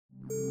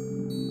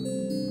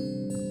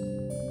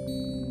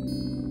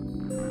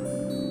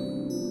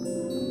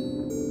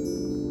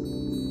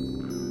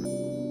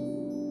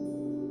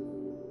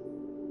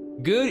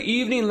Good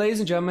evening, ladies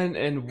and gentlemen,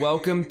 and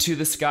welcome to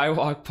the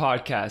Skywalk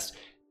Podcast.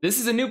 This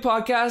is a new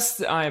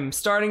podcast I'm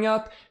starting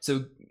up,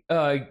 so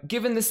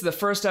given this is the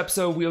first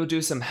episode, we'll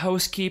do some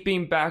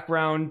housekeeping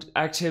background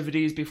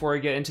activities before we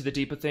get into the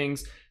deeper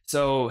things.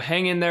 So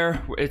hang in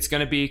there. It's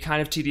going to be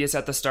kind of tedious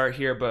at the start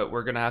here, but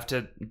we're going to have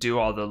to do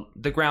all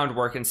the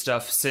groundwork and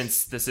stuff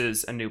since this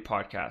is a new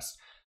podcast.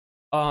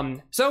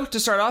 So to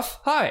start off,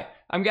 hi,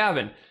 I'm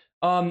Gavin.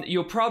 I'm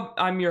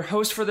your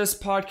host for this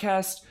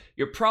podcast.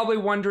 You're probably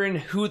wondering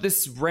who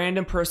this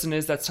random person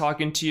is that's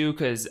talking to you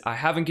because I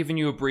haven't given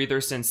you a breather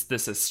since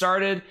this has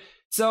started.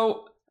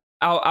 So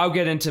I'll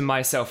get into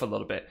myself a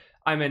little bit.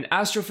 I'm an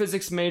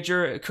astrophysics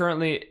major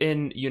currently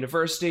in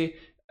university,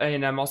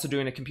 and I'm also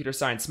doing a computer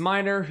science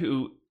minor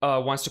who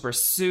wants to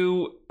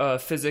pursue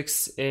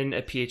physics in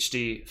a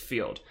PhD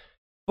field.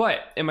 But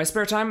in my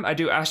spare time, I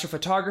do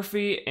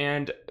astrophotography,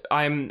 and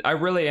I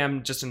really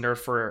am just a nerd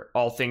for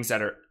all things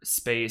that are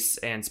space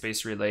and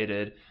space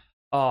related.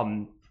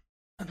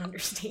 An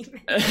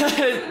understatement.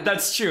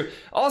 That's true.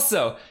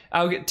 Also,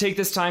 I'll take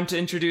this time to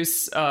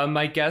introduce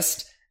my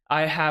guest.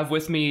 I have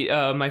with me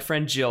my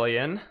friend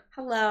Jillian.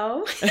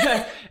 Hello.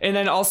 And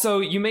then also,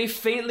 you may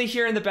faintly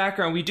hear in the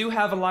background, we do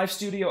have a live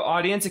studio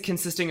audience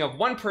consisting of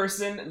one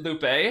person,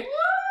 Lupe.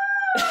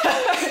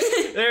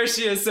 There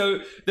she is. So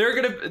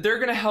they're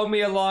gonna help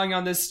me along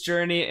on this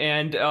journey,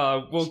 and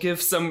we'll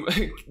give some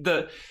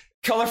the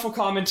colorful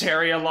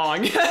commentary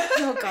along.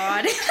 Oh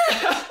God.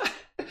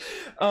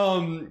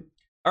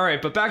 All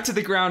right, but back to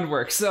the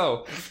groundwork.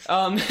 So,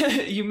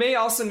 you may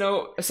also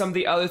know some of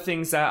the other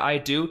things that I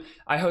do.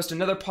 I host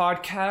another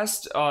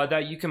podcast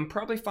that you can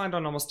probably find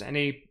on almost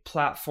any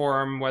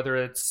platform, whether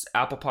it's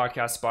Apple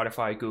Podcasts,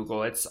 Spotify,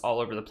 Google. It's all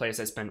over the place.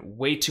 I spend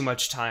way too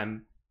much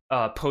time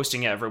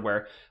posting it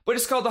everywhere. But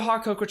it's called the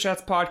Hot Cocoa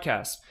Chats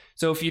Podcast.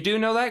 So if you do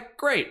know that,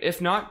 great.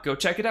 If not, go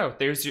check it out.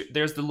 There's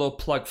the little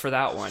plug for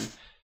that one.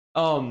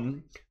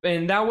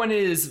 And that one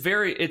is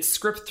it's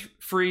script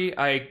free.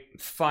 I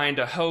find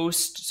a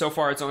host. So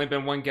far it's only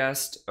been one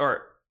guest,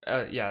 or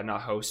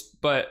not host,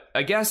 but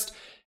a guest,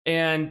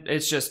 and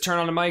it's just turn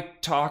on the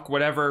mic, talk,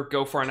 whatever,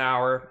 go for an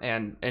hour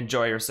and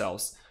enjoy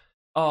yourselves.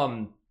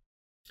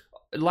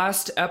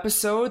 Last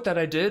episode that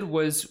I did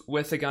was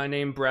with a guy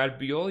named Brad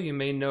Buell. You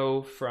may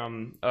know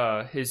from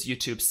his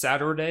YouTube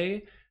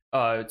Saturday.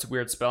 It's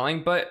weird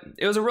spelling, but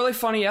it was a really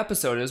funny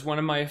episode. It was one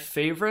of my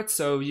favorites,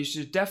 so you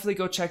should definitely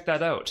go check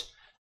that out.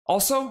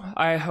 Also,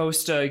 I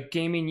host a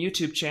gaming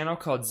YouTube channel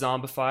called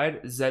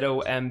Zombified,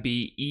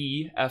 Zombefied.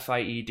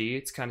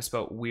 It's kind of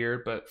spelled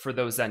weird, but for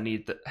those that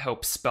need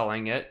help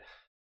spelling it.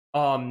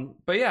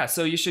 But yeah,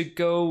 so you should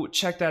go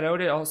check that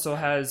out. It also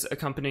has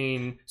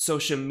accompanying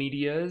social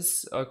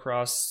medias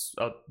across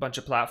a bunch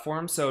of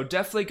platforms, so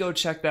definitely go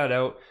check that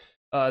out.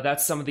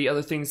 That's some of the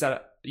other things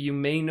that you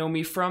may know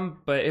me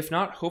from, but if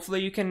not,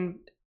 hopefully you can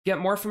get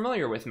more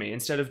familiar with me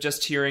instead of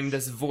just hearing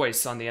this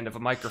voice on the end of a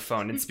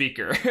microphone and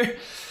speaker.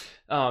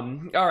 All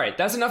right,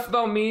 that's enough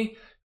about me.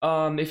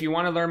 If you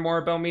want to learn more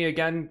about me,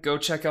 again, go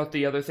check out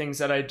the other things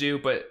that I do,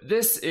 but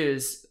this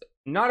is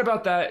not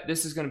about that.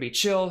 This is going to be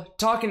chill,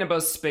 talking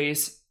about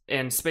space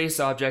and space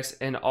objects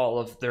in all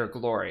of their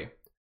glory.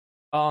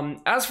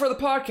 As for the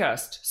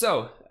podcast,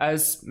 so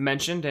as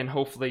mentioned, and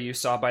hopefully you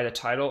saw by the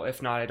title,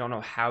 if not, I don't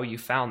know how you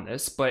found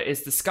this, but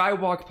it's the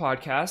Skywalk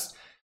Podcast.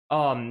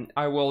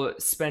 I will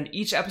spend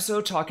each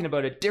episode talking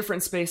about a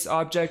different space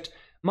object.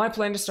 My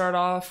plan to start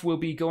off will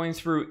be going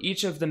through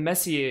each of the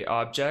Messier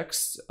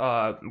objects,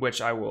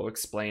 which I will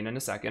explain in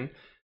a second.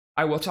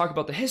 I will talk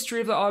about the history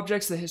of the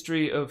objects, the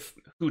history of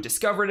who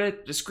discovered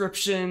it,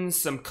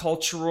 descriptions, some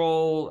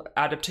cultural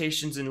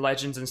adaptations and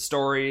legends and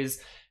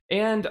stories,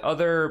 and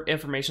other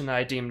information that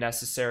I deem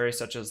necessary,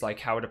 such as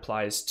like how it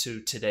applies to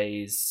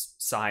today's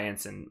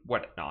science and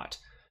whatnot.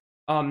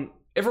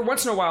 Every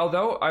once in a while,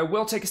 though, I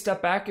will take a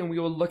step back and we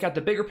will look at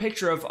the bigger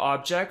picture of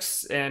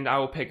objects, and I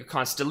will pick a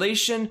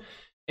constellation,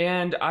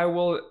 and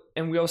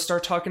we'll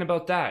start talking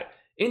about that.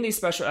 In these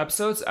special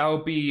episodes, I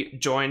will be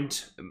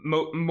joined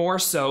more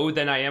so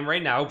than I am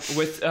right now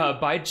with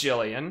by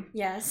Jillian.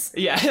 Yes.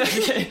 Yeah.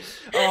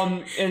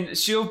 And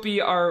she'll be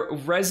our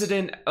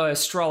resident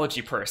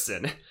astrology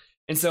person.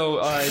 And so,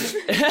 I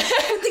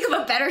can't think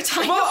of a better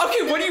title. Well,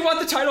 okay, what do you want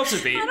the title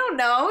to be? I don't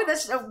know.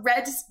 That's a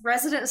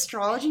resident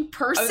astrology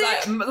person.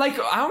 I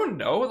don't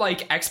know,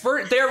 like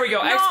expert. There we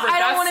go, no, expert. I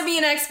don't want to be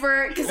an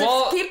expert because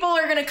people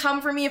are gonna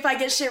come for me if I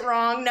get shit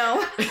wrong.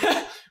 No.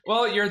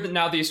 Well, you're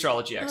now the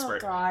astrology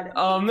expert. Oh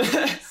God.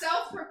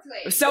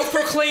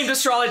 Self-proclaimed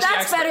astrology expert.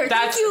 That's better.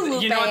 Thank you,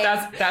 Lupe. You know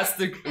what? That's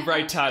the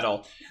right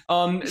title.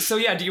 So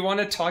yeah, do you want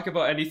to talk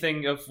about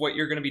anything of what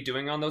you're going to be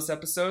doing on those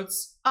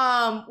episodes?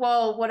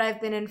 Well, what I've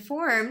been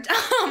informed.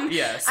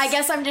 Yes. I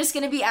guess I'm just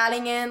going to be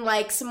adding in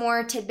like some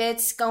more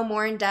tidbits, go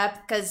more in depth,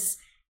 because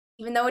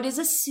even though it is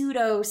a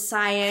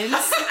pseudoscience,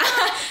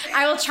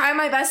 I will try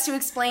my best to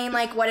explain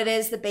like what it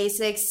is, the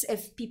basics,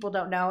 if people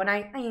don't know. And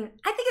I think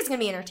it's going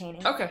to be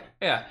entertaining. Okay.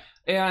 Yeah.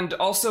 And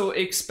also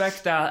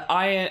expect that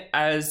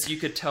as you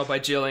could tell by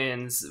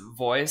Jillian's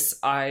voice,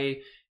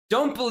 I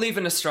don't believe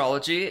in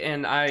astrology,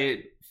 and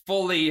I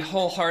fully,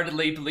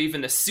 wholeheartedly believe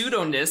in the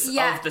pseudoness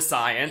of the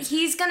science.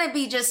 He's gonna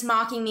be just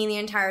mocking me the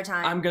entire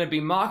time. I'm gonna be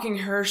mocking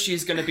her.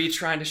 She's gonna be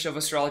trying to shove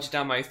astrology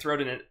down my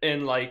throat,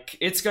 and like,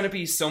 it's gonna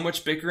be so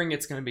much bickering.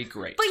 It's gonna be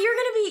great. But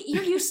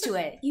you're used to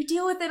it. You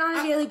deal with it on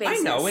a daily basis.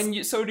 I know,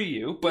 and so do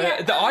you.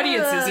 But the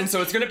audience isn't,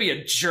 so it's gonna be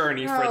a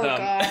journey for them.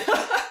 God.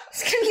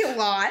 It's gonna be a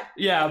lot.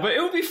 Yeah, but it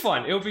will be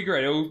fun. It will be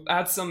great. It will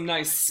add some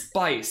nice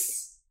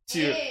spice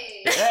to.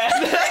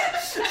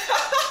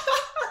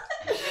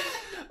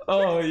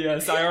 Oh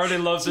yes, I already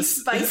love this.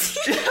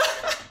 Spicy.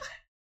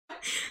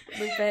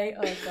 Lupe,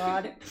 oh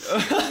god.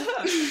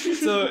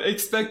 So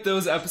expect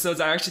those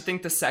episodes. I actually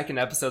think the second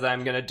episode that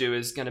I'm gonna do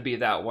is gonna be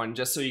that one,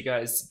 just so you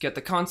guys get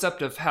the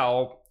concept of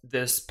how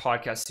this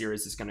podcast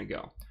series is gonna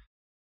go.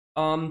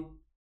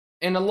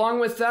 And along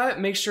with that,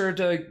 make sure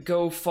to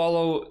go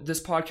follow this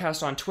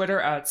podcast on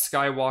Twitter at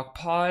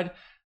SkywalkPod.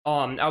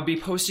 I'll be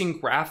posting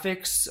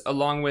graphics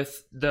along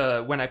with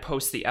when I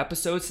post the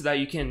episodes, so that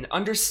you can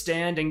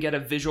understand and get a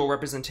visual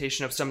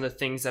representation of some of the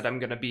things that I'm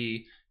going to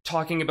be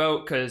talking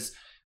about, because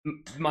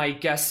my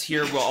guests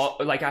here will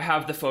I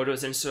have the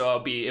photos, and so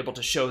I'll be able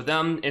to show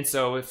them. And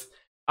so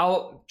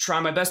I'll try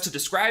my best to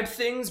describe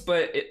things,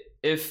 but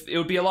it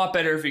would be a lot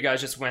better if you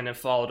guys just went and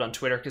followed on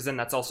Twitter, because then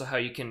that's also how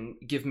you can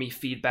give me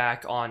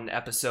feedback on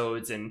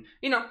episodes and,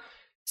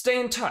 stay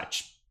in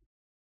touch.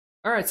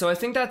 All right, so I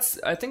think that's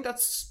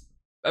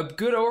a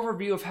good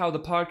overview of how the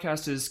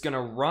podcast is going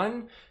to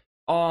run.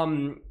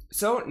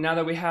 So now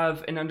that we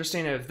have an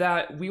understanding of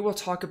that, we will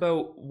talk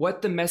about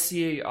what the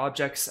Messier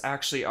objects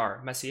actually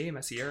are.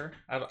 Messier?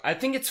 I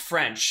think it's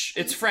French.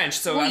 It's French,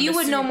 so well, you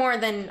would know more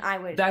than I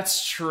would.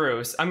 That's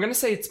true. I'm going to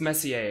say it's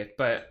Messier,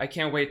 but I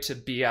can't wait to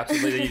be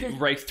absolutely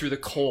right through the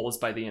coals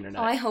by the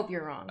internet. Oh, I hope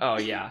you're wrong. Oh,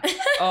 yeah.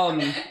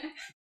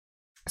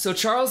 So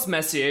Charles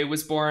Messier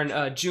was born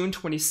June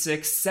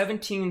 26,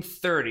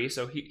 1730.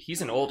 So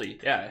he's an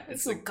oldie. Yeah,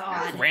 it's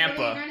God.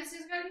 grandpa.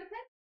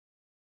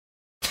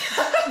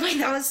 Wait,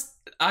 that was...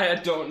 I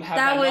don't have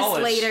that knowledge.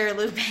 was later,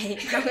 Lupe.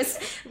 That was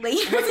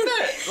later. Wasn't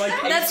that like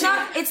 18? That's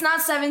not. It's not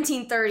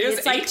 1730. It was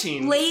it's like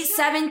 18. late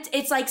seven.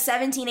 It's like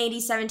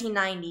 1780s,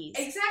 1790s.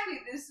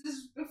 Exactly. This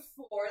was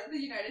before the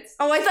United States.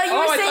 Oh, I thought you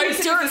were saying it was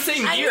the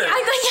same year.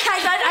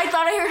 I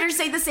thought I heard her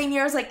say the same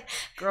year. I was like,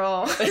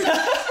 girl,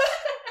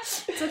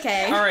 it's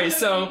okay. All right,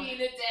 so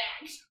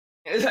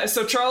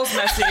Charles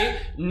Messier,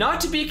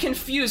 not to be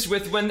confused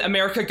with when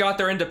America got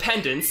their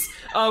independence,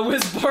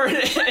 was born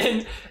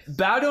in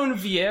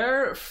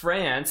Badonville,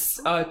 France,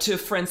 to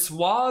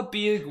Francois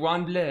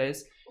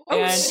Bier-Grand-Blaise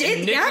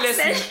and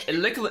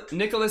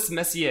Nicolas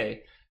Messier,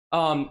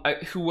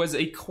 who was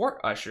a court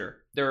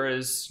usher. There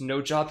is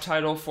no job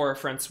title for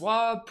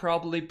Francois,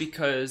 probably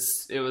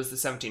because it was the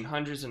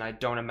 1700s, and I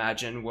don't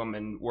imagine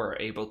women were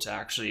able to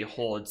actually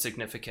hold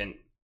significant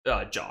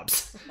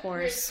jobs. Of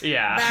course.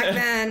 Yeah. Back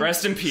then.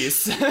 Rest in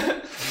peace.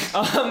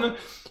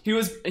 He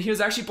was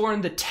actually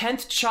born the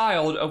 10th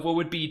child of what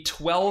would be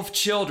 12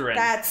 children.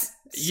 That's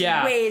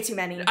way too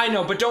many. I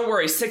know, but don't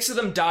worry. 6 of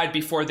them died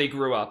before they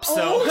grew up.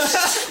 So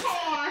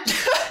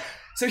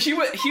so he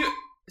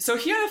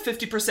had a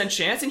 50%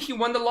 chance, and he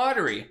won the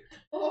lottery.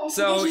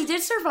 So he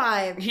did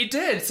survive. He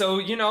did. So,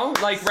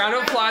 round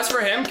of applause for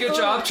him. Good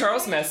job,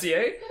 Charles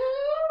Messier.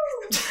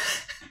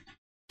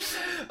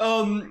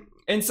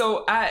 And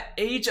so at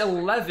age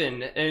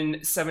 11 in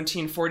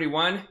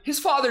 1741, his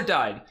father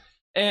died,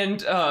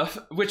 and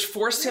which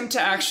forced him to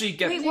actually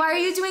get... Wait, why are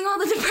you doing all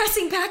the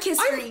depressing back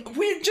history?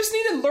 We just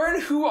need to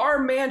learn who our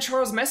man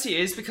Charles Messier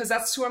is, because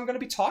that's who I'm going to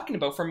be talking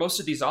about for most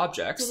of these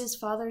objects. Did his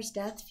father's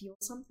death fuel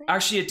something?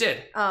 Actually, it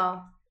did.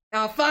 Oh,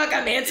 fuck,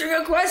 I'm answering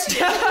a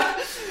question.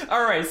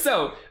 All right,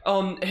 so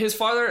his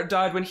father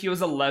died when he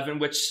was 11,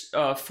 which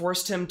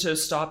forced him to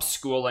stop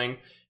schooling.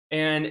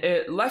 And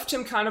it left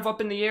him kind of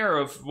up in the air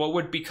of what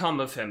would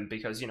become of him,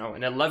 because, an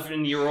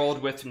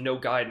 11-year-old with no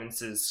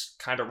guidance is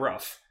kind of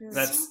rough.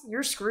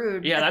 You're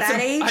screwed. Yeah, at that's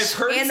that age I've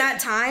heard and that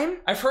time.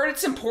 I've heard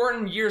it's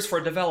important years for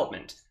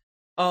development.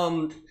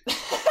 In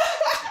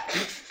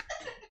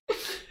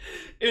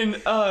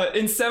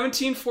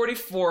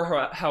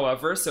 1744,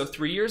 however, so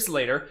 3 years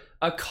later,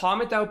 a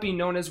comet that would be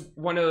known as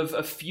one of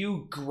a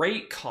few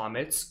great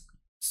comets,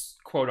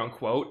 quote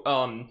unquote,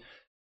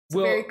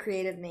 very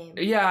creative name.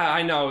 Yeah,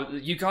 I know.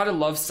 You gotta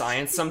love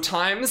science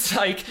sometimes.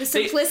 The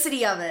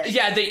simplicity of it.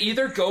 Yeah, they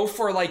either go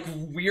for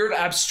weird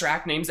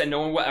abstract names that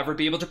no one will ever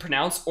be able to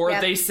pronounce, or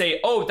they say,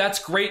 "Oh,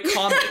 that's great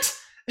comet."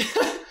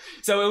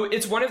 So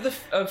it's one of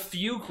a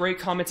few great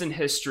comets in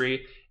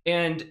history,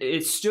 and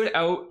it stood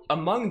out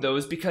among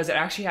those because it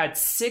actually had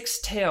 6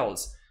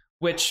 tails,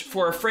 which,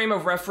 for a frame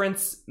of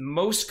reference,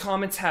 most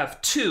comets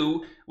have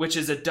 2, which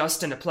is a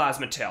dust and a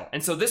plasma tail.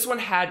 And so this one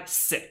had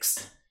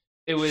 6.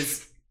 It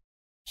was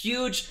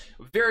huge,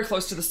 very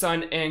close to the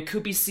sun, and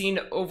could be seen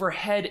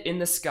overhead in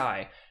the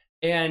sky.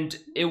 And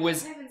it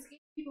was...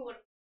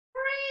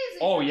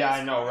 Oh yeah,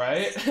 I know,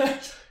 right?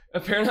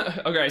 Apparently...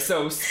 Okay,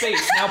 so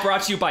space, now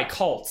brought to you by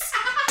cults.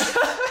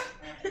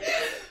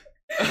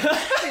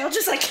 I'll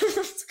just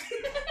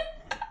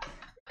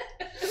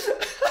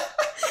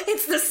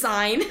it's the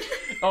sign.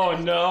 Oh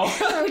no.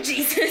 Oh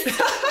Jesus.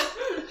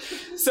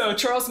 So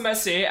Charles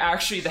Messier,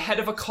 actually the head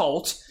of a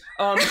cult.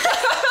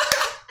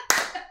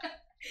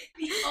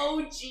 The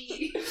OG.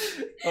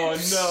 Oh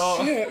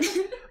no. Shit.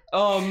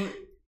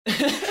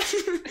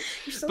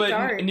 You're so But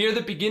dark. near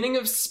the beginning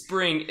of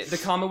spring, the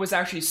comet was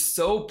actually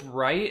so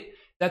bright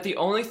that the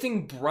only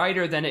thing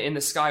brighter than it in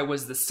the sky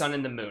was the sun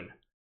and the moon.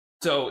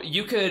 So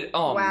you could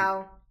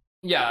Wow.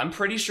 yeah, I'm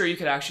pretty sure you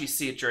could actually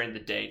see it during the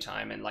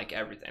daytime and like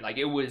everything. Like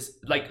it was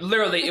like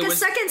literally Like it the was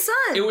second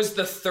sun. it was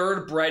the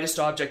third brightest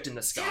object in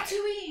the sky.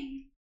 Tatooine.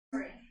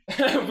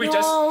 Sorry. we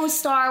no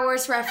Star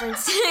Wars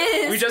references.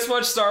 just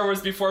watched Star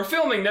Wars before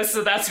filming this,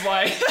 so that's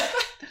why.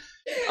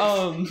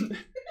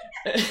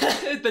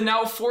 The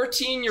now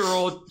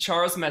 14-year-old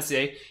Charles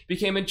Messier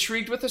became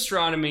intrigued with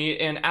astronomy,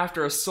 and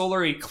after a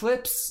solar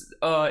eclipse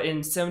in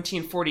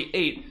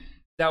 1748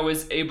 that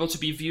was able to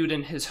be viewed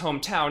in his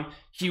hometown,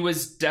 he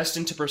was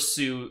destined to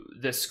pursue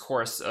this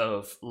course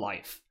of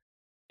life.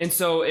 And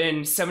so in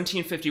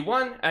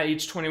 1751, at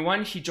age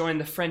 21, he joined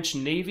the French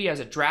Navy as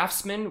a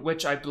draftsman,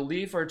 which I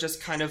believe are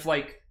just kind of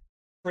like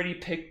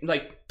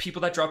like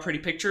people that draw pretty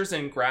pictures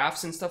and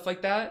graphs and stuff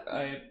like that.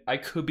 I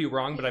could be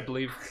wrong, but I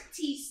believe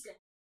Artiste.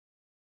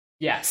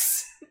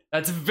 yes.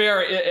 That's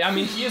very. I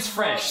mean, he is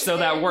French, so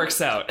that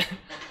works out.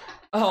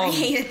 I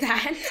hated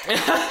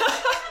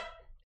that.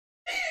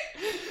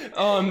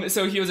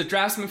 So he was a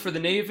draftsman for the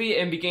Navy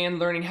and began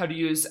learning how to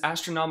use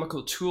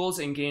astronomical tools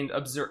and gained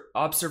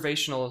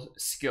observational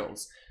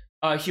skills.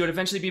 He would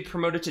eventually be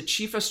promoted to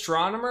chief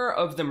astronomer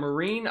of the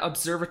Marine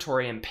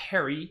Observatory in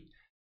Paris.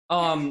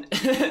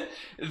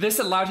 This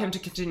allowed him to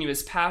continue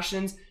his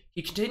passions.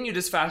 He continued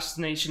his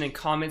fascination in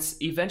comets,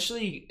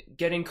 eventually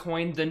getting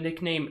coined the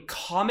nickname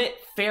Comet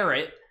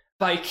Ferret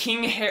by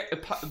King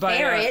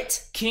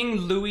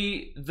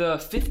Louis the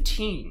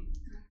 15th.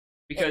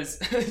 Because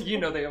you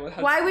know they all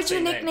have. Why the would you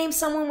same name. nickname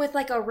someone with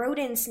like a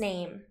rodent's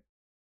name?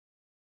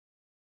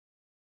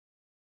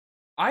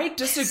 I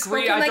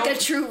disagree. Spoken I like don't. a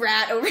true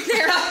rat over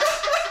there,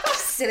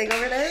 sitting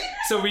over there.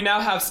 So we now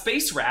have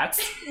space rats.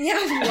 Yeah,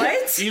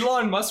 what?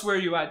 Elon Musk, where are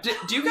you at?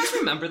 Do you guys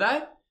remember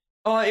that?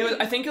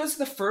 I think it was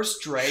the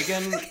first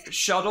Dragon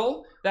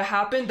shuttle that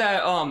happened.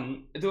 That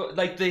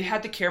like they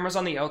had the cameras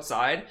on the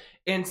outside,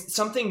 and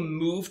something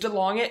moved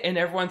along it, and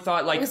everyone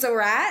thought like It was a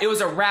rat? it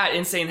was a rat,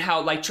 and saying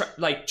how like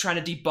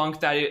trying to debunk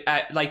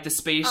that like the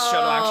space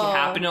shuttle actually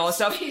happened and all that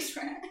stuff. Space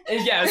rat.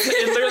 And yeah, it's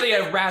literally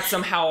a rat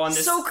somehow on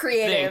this. So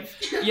creative.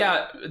 thing.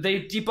 Yeah,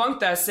 they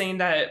debunked that, saying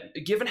that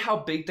given how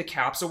big the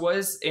capsule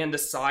was and the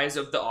size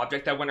of the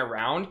object that went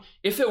around,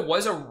 if it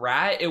was a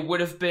rat, it would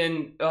have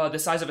been the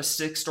size of a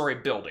 6-story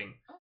building.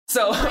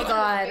 So, Oh my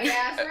god. Big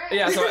ass rat.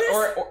 yeah, so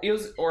or it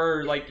was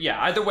like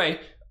yeah, either way,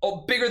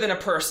 bigger than a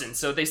person.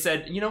 So they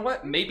said, you know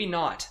what? Maybe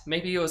not.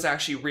 Maybe it was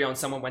actually real and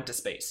someone went to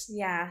space.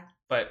 Yeah.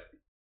 But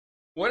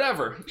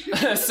whatever.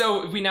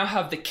 So we now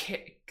have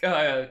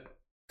the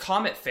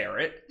Comet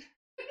Ferret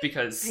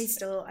because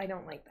I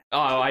don't like that. oh,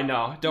 I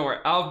know. Don't worry.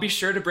 I'll be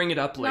sure to bring it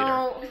up later.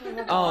 No.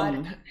 Oh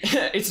my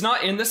god. It's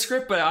not in the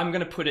script, but I'm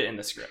gonna put it in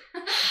the script.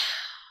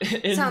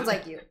 Sounds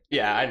like you.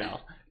 Yeah, I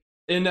know.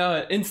 In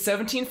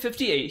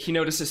 1758, he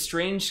noticed a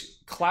strange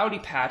cloudy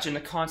patch in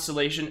the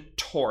constellation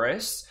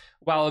Taurus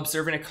while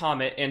observing a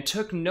comet, and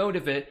took note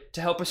of it to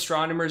help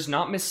astronomers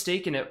not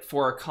mistaken it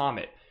for a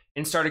comet,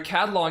 and started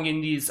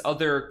cataloging these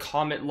other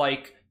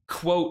comet-like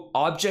quote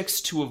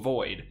objects to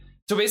avoid.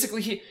 So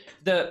basically,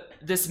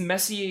 this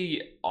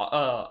Messier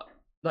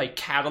like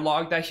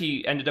catalog that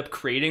he ended up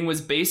creating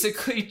was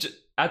basically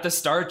at the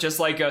start just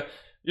like a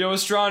yo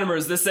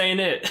astronomers, this ain't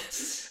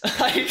it.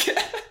 Like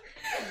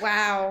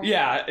Wow.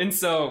 yeah, and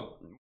so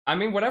I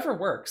mean whatever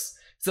works.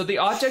 So the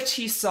object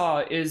he saw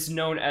is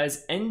known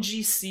as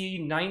NGC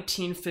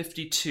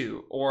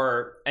 1952,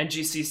 or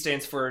NGC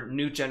stands for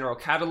New General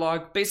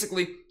Catalog,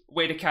 basically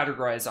way to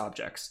categorize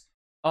objects.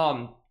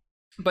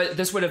 But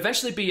this would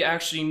eventually be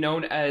actually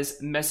known as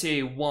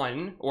Messier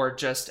 1, or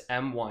just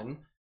M1,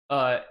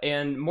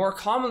 and more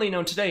commonly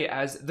known today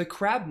as the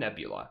Crab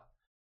Nebula.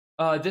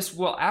 This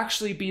will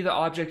actually be the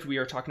object we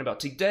are talking about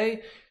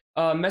today.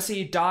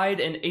 Messier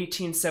died in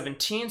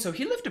 1817, so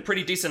he lived a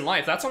pretty decent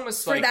life. That's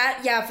almost For like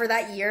that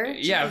year.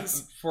 yeah,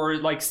 Jeez. for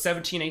like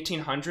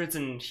 1800s,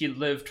 and he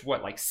lived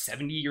what, like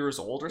 70 years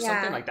old or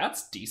something. Yeah. Like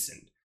that's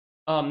decent.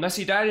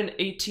 Messier died in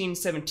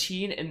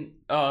 1817, and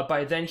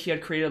by then he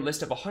had created a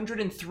list of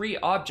 103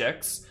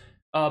 objects.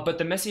 But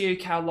the Messier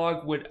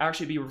catalog would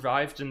actually be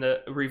revised in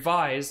the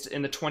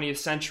 20th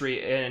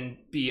century and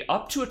be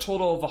up to a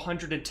total of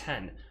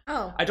 110.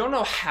 Oh. I don't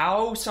know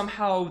how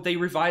somehow they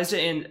revised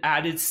it and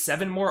added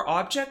 7 more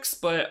objects,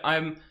 but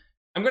I'm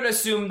gonna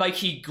assume like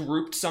he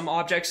grouped some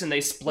objects and they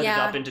split it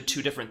Yeah. up into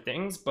 2 different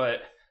things,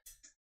 but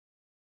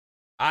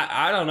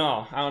I don't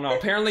know.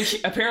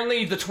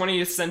 Apparently the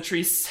 20th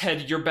century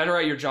said you're better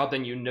at your job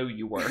than you know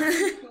you were.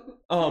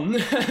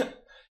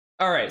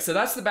 All right, so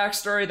that's the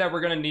backstory that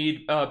we're gonna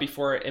need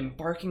before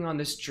embarking on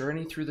this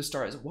journey through the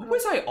stars. What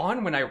was I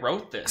on when I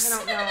wrote this? I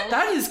don't know.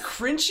 That is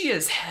cringy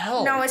as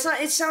hell. No, it's not.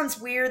 It sounds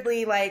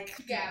weirdly like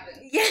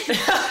Gavin. yeah,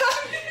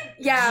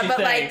 yeah, Gee, but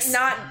thanks.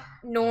 like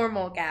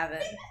normal Gavin.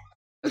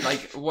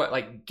 Like what?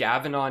 Like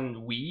Gavin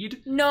on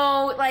weed?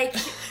 No, like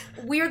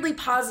weirdly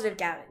positive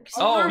Gavin. 'Cause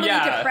you're Oh, normally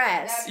yeah.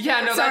 depressed.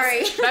 Yeah, no,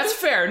 Sorry. that's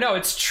fair. No,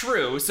 it's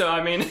true. So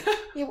I mean,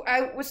 Yeah,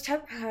 I was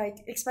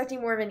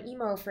expecting more of an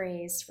emo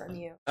phrase from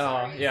you. oh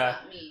Sorry, it's yeah.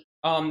 not me.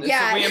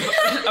 Yeah.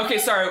 So okay,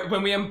 sorry.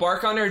 When we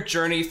embark on our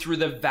journey through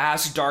the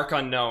vast dark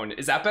unknown,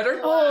 is that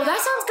better? Oh, that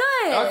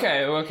sounds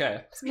good.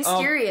 Okay. It's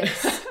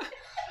mysterious.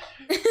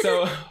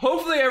 So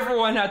hopefully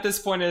everyone at this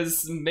point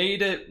has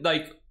made it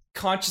like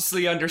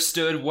consciously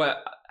understood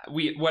what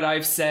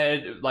I've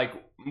said, like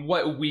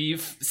what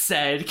we've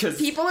said, because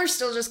People are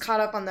still just caught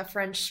up on the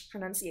French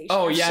pronunciation.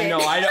 oh of yeah, shit. no,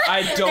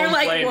 I don't They're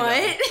like, blame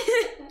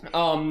what?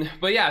 them.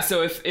 But yeah,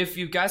 so if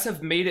you guys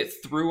have made it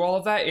through all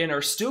of that and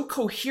are still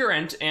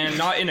coherent and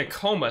not in a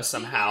coma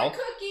somehow,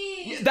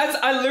 Cookie.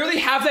 I literally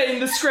have that in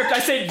the script. I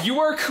said you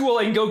are cool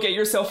and go get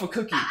yourself a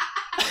cookie.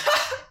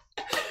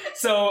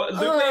 So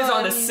Lupe is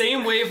on the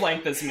same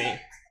wavelength as me.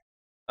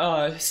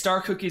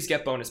 Star cookies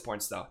get bonus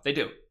points though. They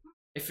do.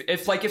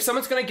 If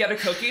someone's gonna get a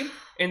cookie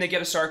and they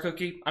get a star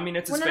cookie, I mean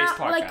it's a Well, space not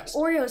podcast. like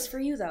Oreos for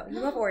you though. You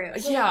love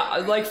Oreos. Yeah,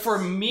 like for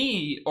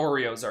me,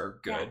 Oreos are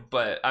good, Yeah.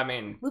 but I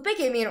mean, Lupe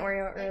gave me an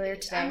Oreo earlier I'm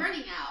today.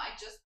 running out. I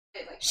just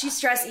like She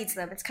stress eats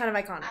them. It's kind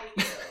of iconic.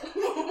 I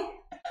will.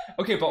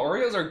 okay, but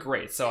Oreos are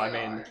great. So I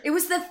They mean, are. It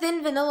was the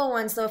thin vanilla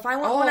ones though. If I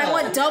want Oh. when I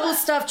want double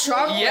stuffed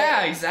chocolate.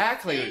 yeah,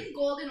 exactly. Thin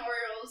golden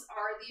Oreos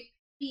are the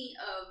epitome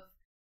of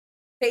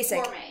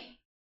Basic. gourmet.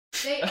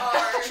 They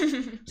are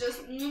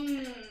just.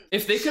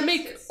 If they could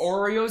make justice.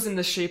 Oreos in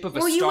the shape of a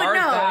Well, you would star,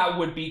 know. that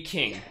would be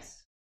king.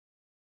 Yes.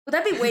 But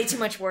that'd be way too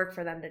much work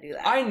for them to do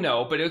that. I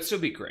know, but it would still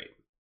be great.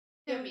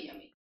 Yummy,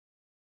 yummy.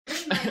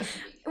 Very nice.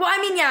 Well,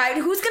 I mean, yeah.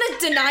 Who's gonna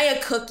deny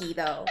a cookie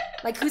though?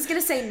 Like, who's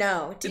gonna say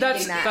no to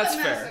That's- eating that? that's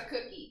That's fair. a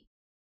cookie.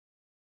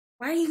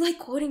 Why do you like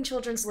quoting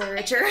children's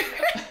literature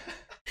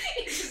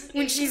It's just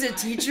when gives she's me a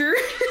vibe. teacher?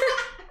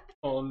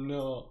 Oh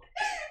no.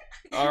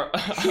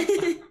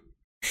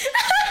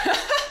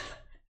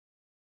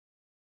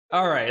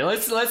 All right,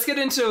 let's get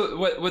into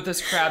what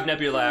this Crab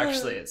Nebula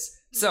actually is.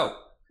 So,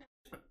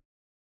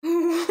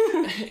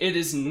 it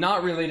is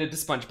not related to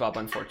SpongeBob,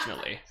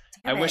 unfortunately.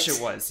 I wish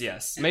it was.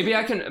 Yes, maybe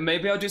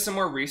I'll do some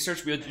more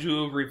research. We'll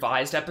do a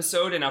revised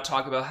episode, and I'll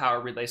talk about how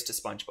it relates to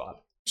SpongeBob.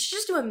 You should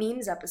just do a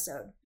memes epised.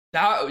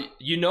 That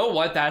you know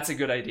what? That's a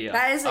good idea.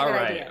 That is a All good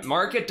right, idea.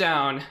 mark it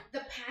down.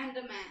 The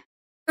Panda Man.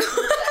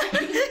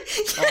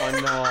 Oh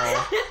no.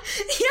 Yeah,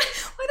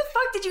 why the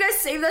fuck did you guys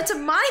save that to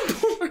my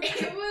board?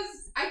 It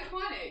was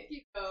iconic,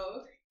 you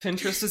know.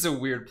 Pinterest is a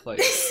weird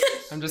place.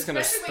 I'm just gonna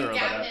Especially throw when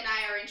that Gavin out. and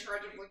I are in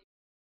charge of looking.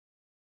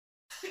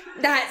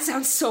 That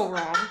sounds so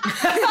wrong.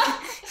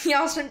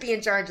 Y'all shouldn't be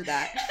in charge of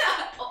that.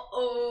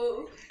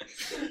 Uh-oh.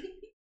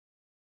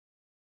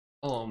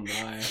 Oh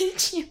my.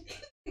 Hate you.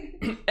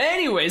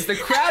 Anyways, the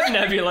Crab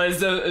Nebula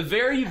is a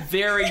very,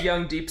 very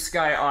young deep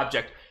sky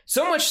object.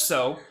 So much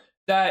so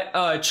that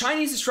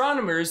Chinese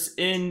astronomers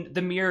in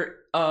the year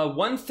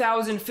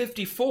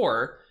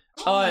 1054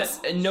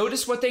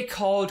 noticed what they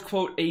called,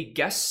 quote, a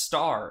guest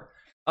star.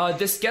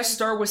 This guest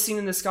star was seen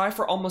in the sky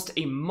for almost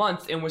a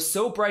month and was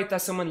so bright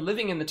that someone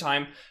living in the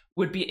time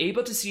would be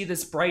able to see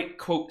this bright,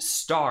 quote,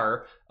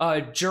 star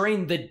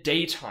during the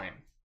daytime.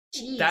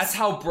 Jeez. That's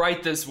how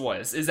bright this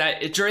was. Is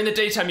that during the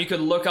daytime you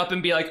could look up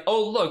and be like,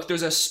 "Oh, look,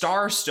 there's a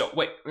star still."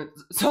 Wait,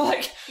 so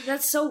like,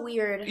 That's so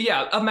weird.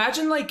 yeah.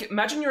 Imagine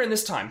you're in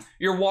this time.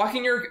 You're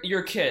walking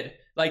your kid.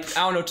 Like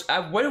I don't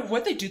know.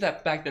 What they do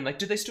that back then? Like,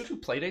 do they still do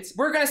play dates?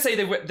 We're gonna say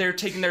they're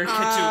taking their kid to.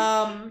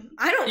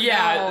 I don't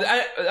Yeah,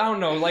 know. I don't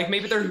know. Like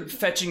maybe they're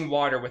fetching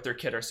water with their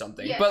kid or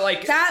something. Yes. But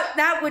like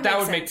That would that make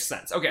would sense. make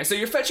sense. Okay, so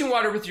you're fetching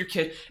water with your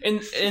kid,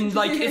 and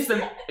like it's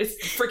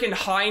freaking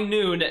high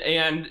noon,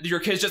 and your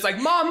kid's just like,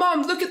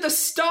 "Mom, look at the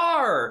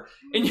star,"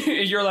 and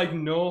you're like,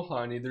 "No,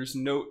 honey, there's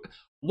no.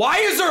 Why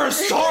is there a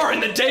star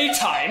in the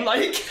daytime?"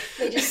 Like,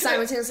 They just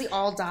simultaneously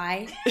all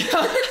die. It's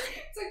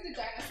like the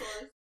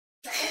dinosaurs.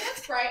 Oh,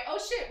 that's bright. Oh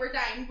shit, we're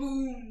dying.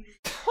 Boom.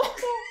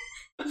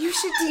 You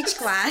should teach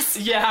class.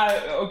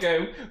 yeah,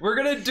 okay, we're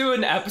gonna do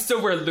an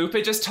episode where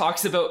Lupe just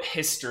talks about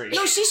history.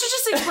 No, she should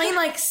just explain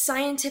like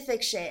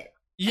scientific shit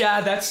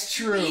Yeah, that's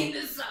In true.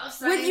 the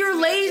South with your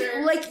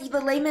Science major.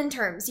 the layman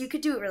terms. You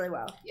could do it really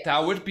well. Yes.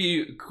 That would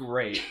be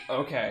great.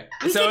 Okay,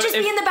 We so could just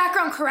if- be in the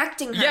background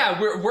correcting her. yeah,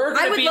 we're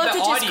gonna I would be love the to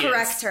just audience.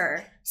 correct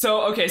her.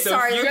 So okay, so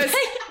Sorry, if you guys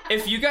Lupe.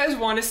 if you guys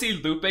want to see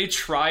Lupe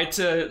try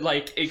to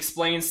like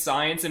explain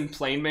science in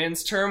plain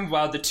man's term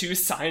while the two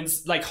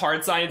science like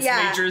hard science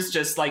Yeah. majors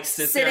just like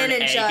sit Sit there in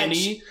in and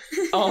agony,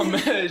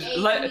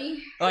 let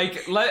Amy.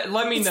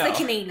 let me It's know. the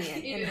Canadian.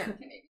 It in is her.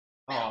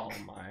 Oh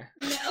my.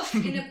 milk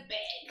in a bag.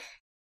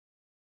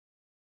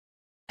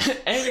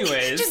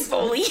 Anyways, Just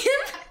bully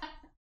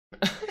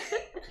him.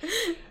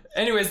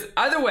 anyways,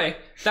 either way,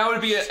 that would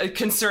be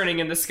concerning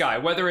in the sky.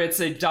 Whether it's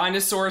a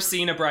dinosaur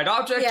seeing a bright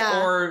object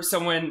Yeah. or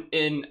someone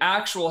in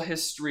actual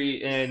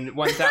history in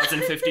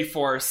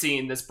 1054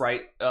 seeing this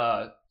bright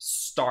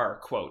star,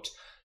 quote.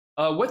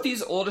 What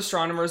these old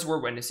astronomers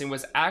were witnessing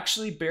was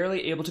actually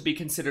barely able to be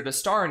considered a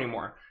star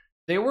anymore.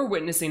 They were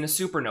witnessing a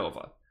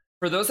supernova.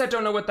 For those that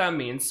don't know what that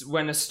means,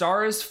 when a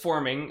star is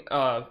forming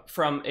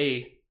from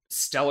a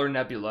stellar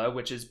nebula,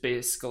 which is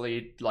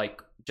basically like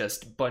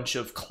just a bunch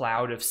of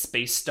cloud of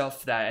space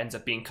stuff that ends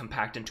up being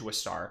compacted into a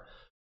star,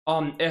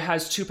 it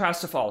has two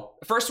paths to follow.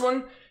 The first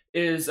one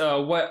is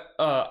what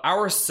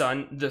our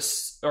sun,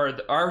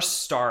 our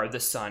star, the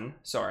sun,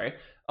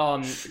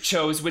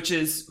 chose, which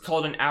is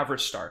called an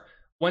average star.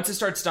 Once it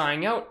starts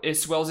dying out, it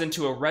swells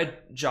into a red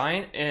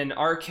giant. In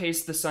our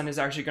case, the sun is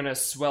actually going to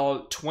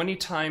swell 20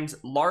 times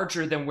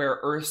larger than where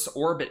Earth's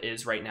orbit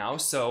is right now.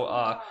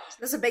 So,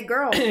 that's a big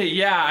girl.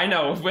 yeah, I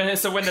know. When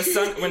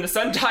the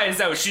sun dies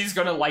out, she's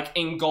going to like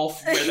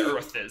engulf where the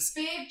Earth is.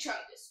 Big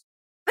chungus.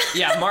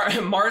 Yeah,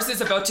 Mars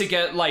is about to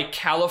get like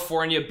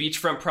California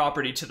beachfront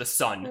property to the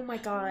sun. Oh my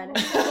god.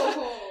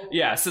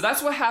 Yeah, so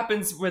that's what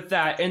happens with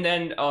that, and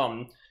then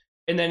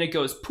it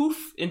goes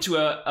poof into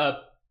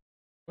a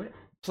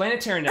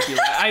planetary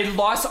nebula. I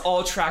lost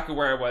all track of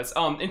where I was.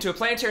 Into a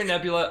planetary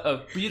nebula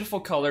of beautiful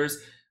colors,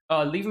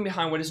 leaving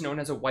behind what is known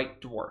as a white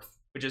dwarf,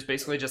 which is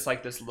basically just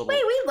like this little.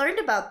 Wait, we learned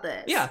about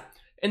this. Yeah,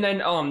 and then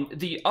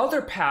the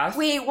other path.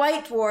 Wait,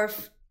 white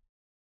dwarf.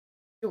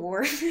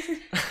 Dwarf.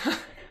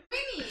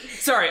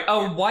 Sorry,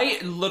 a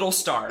white little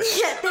star.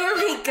 Yeah, there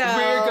we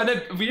go.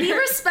 Be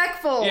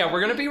respectful. Yeah,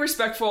 we're gonna be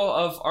respectful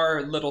of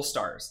our little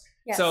stars.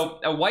 Yes. So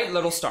a white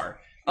little star.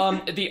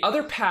 The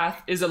other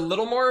path is a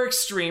little more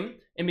extreme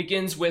and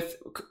begins with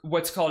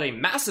what's called a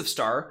massive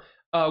star,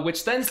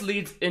 which then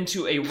leads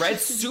into a red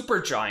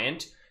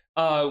supergiant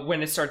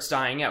when it starts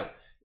dying out.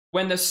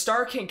 When the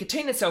star can't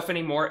contain itself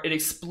anymore, it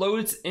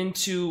explodes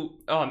into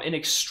an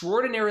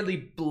extraordinarily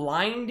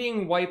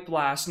blinding white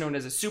blast known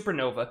as a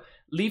supernova,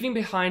 leaving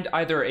behind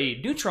either a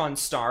neutron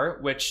star,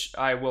 which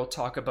I will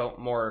talk about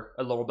more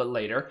a little bit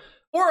later,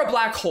 or a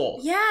black hole.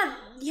 Yeah.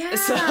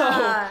 So,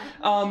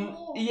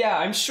 yeah,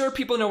 I'm sure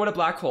people know what a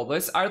black hole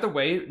is. Either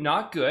way,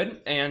 not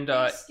good, and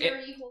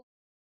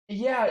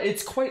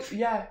it's quite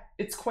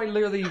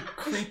literally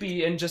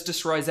creepy and just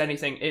destroys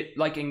anything. It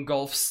like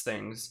engulfs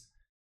things.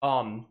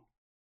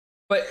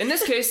 But in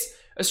this case,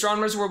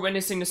 astronomers were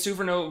witnessing a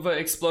supernova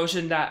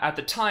explosion that at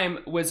the time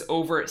was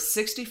over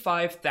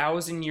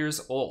 65,000 years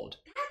old.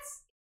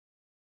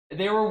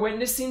 They were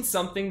witnessing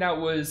something that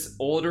was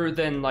older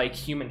than like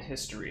human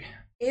history.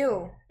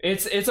 Ew.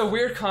 It's a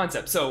weird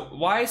concept. So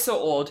why so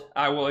old?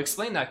 I will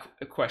explain that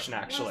question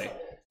actually.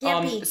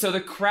 So the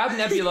Crab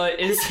Nebula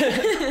is.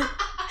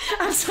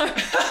 I'm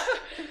sorry.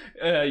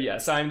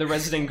 Yes, I'm the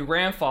resident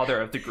grandfather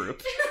of the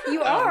group.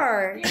 You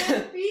are.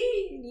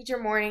 You need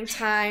your morning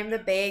time, the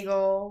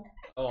bagel.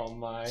 Oh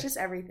my. It's just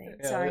everything.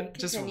 Yeah, sorry.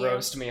 just continue.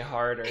 roast me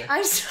harder.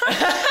 I'm sorry.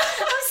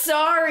 I'm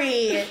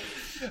sorry.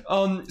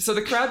 So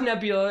the Crab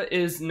Nebula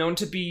is known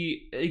to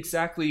be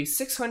exactly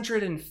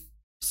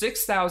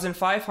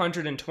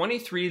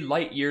 6,523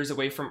 light years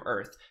away from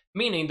Earth,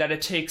 meaning that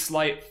it takes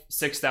light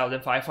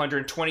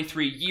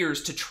 6,523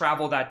 years to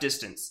travel that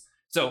distance.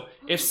 So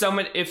if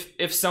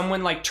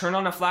someone like turned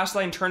on a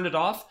flashlight and turned it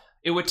off,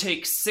 it would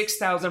take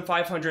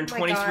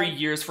 6,523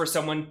 years for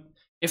someone,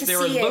 if they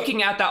were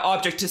looking at that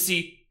object, to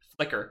see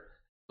flicker.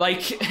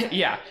 Like,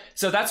 yeah.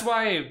 So that's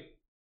why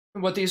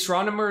what the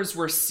astronomers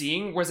were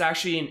seeing was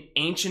actually an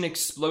ancient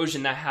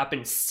explosion that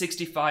happened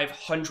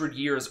 6,500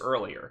 years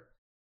earlier.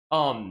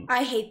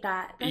 I hate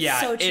that.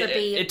 That's so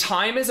trippy.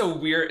 Time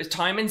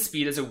and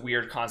speed is a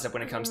weird concept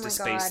when it comes to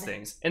space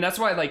things. And that's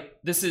why like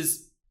this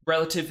is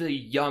relatively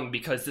young,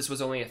 because this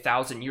was only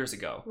 1,000 years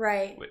ago.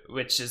 Right.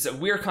 Which is a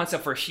weird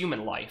concept for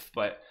human life,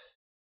 but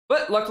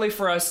luckily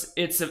for us,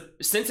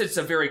 since it's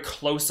a very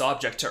close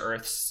object to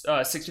Earth,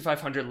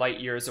 6,500 light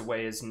years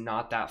away is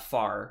not that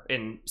far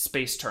in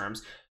space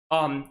terms.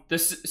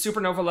 This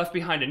supernova left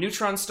behind a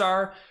neutron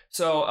star,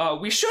 so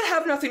we should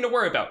have nothing to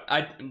worry about.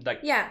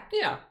 Yeah,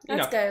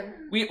 that's good.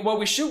 What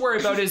we should worry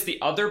about is the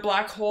other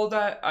black hole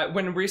that,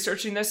 when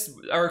researching this,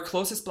 our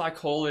closest black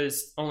hole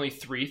is only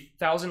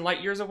 3,000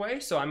 light years away.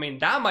 So I mean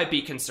that might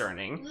be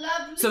concerning.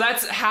 Lovely. So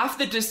that's half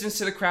the distance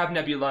to the Crab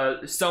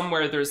Nebula.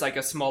 Somewhere there's like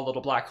a small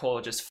little black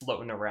hole just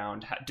floating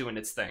around doing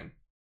its thing.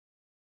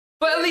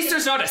 But at least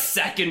there's not a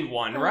second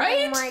one,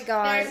 right? Oh my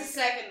god. There's a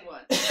second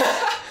one.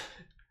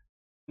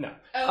 No.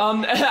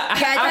 Oh. Yeah,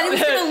 I thought it was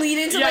gonna lead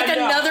into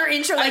another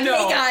intro. Like,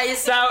 hey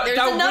guys, that there's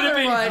would another have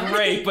been one.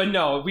 great, but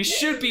no, we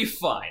should be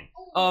fine.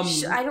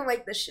 I don't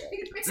like this shit.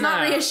 It's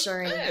not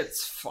reassuring.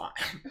 It's fine.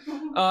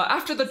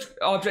 After the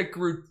object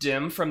grew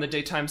dim from the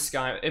daytime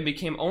sky, it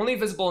became only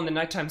visible in the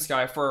nighttime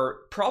sky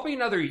for probably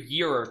another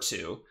year or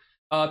two.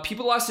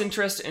 People lost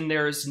interest, and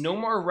there's no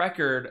more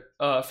record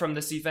from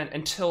this event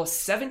until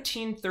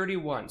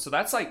 1731. So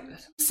that's like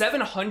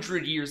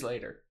 700 years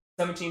later.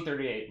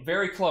 1738.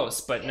 Very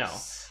close, but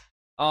yes.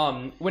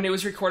 No. When it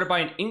was recorded by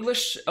an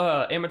English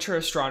amateur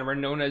astronomer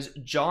known as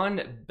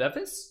John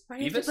Bevis. Why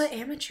do you have to put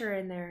amateur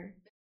in there?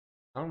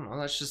 I don't know.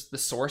 That's just the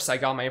source I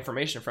got my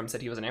information from.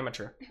 Said he was an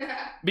amateur.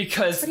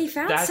 Because but he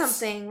found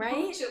something,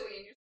 right?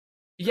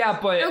 Yeah,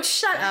 but oh,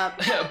 shut up.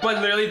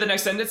 But literally the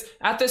next sentence.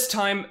 At this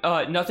time,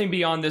 nothing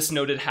beyond this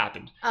noted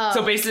happened. Oh.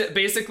 So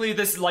basically,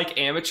 this like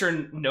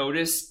amateur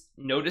noticed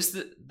noticed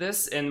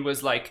this and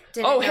was like,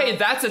 Didn't "Oh, know. hey,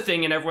 that's a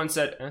thing," and everyone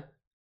said,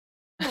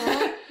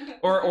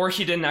 or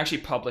he didn't actually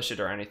publish it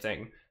or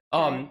anything.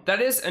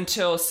 That is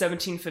until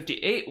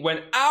 1758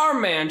 when our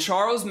man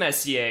Charles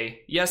Messier,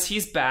 yes,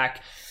 he's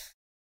back.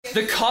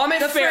 The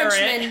Comet Ferret.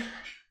 Frenchman.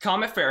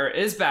 Comet Ferret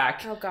is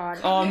back. Oh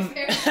God.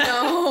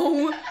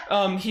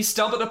 No. He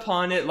stumbled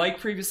upon it, like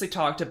previously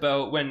talked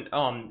about, when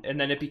and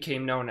then it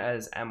became known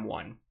as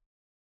M1.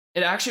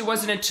 It actually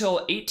wasn't until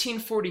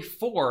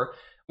 1844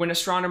 when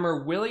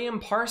astronomer William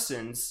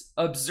Parsons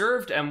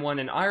observed M1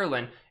 in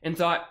Ireland and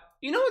thought,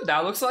 you know what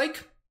that looks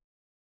like?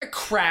 A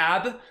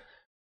crab.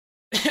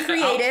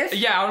 Creative.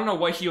 I don't know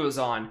what he was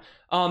on.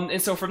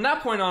 And so from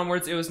that point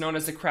onwards, it was known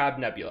as the Crab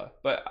Nebula.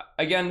 But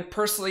again,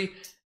 personally,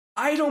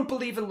 I don't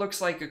believe it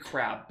looks like a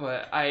crab,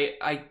 but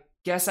I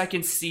guess I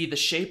can see the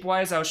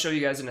shape-wise. I'll show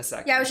you guys in a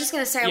second. Yeah, I was just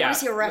gonna say I Yeah, want to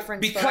see a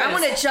reference. because- I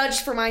want to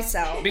judge for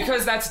myself.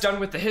 Because that's done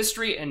with the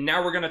history, and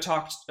now we're gonna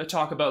talk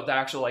about the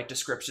actual like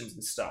descriptions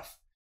and stuff.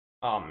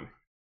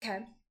 Okay.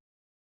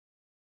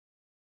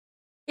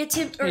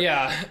 Or-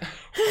 Yeah.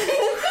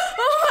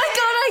 Oh my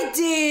God, I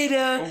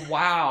did.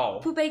 Wow.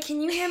 Poopy,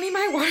 can you hand me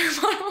my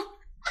water bottle?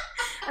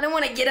 I don't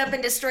want to get up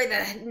and destroy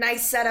the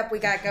nice setup we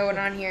got going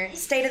on here.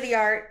 State of the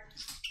art.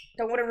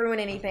 Don't want to ruin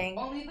anything.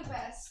 Only the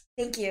best.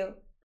 Thank you.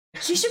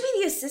 She should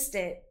be the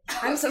assistant.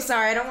 I'm so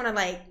sorry. I don't want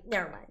to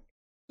never mind.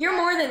 You're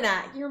more than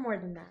that. You're more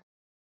than that.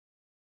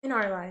 In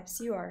our lives,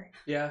 you are.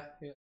 Yeah.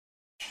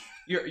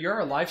 You're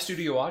a live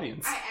studio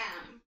audience. I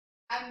am.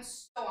 I'm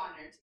so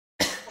honored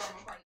to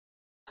perform a part.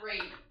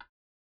 Great.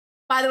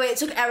 By the way, it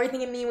took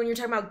everything in me when you're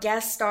talking about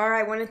guest star.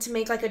 I wanted to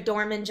make like a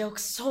Dorman joke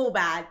so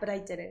bad, but I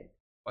didn't.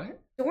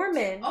 What?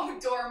 Dorman. Oh,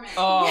 Dorman.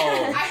 Oh.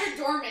 I heard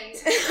dormant.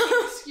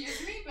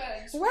 Excuse me, but I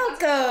just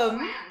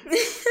Welcome.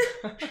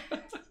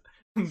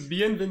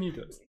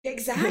 Bienvenidos.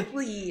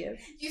 Exactly.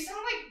 You sound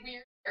like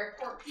weird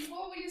airport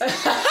people when you say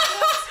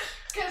that.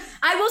 Because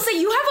I will say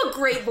you have a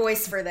great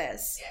voice for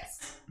this.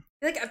 yes.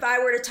 Like if I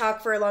were to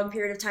talk for a long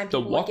period of time, The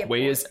people would get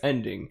walkway bored. is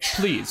ending.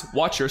 Please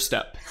watch your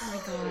step. Oh my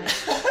God.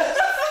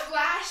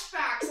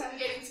 Flashbacks I'm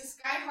getting to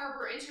Sky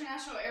Harbor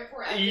International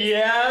Airport at this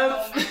Yep.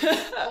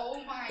 moment.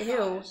 Oh my Ew.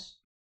 gosh.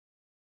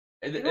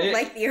 I don't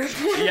like the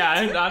airport. Yeah,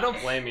 I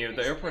don't blame you.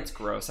 The airport's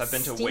gross. I've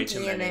been to way too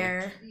Stinky many. in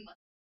there.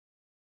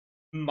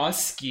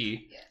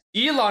 Musky.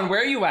 Elon,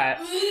 where are you at?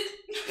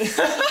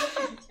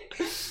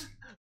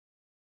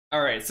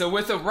 Alright, so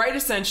with a right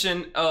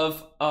ascension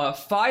of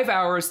 5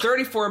 hours,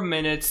 34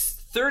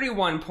 minutes,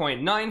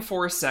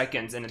 31.94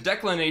 seconds, and a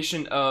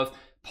declination of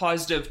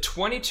positive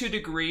 22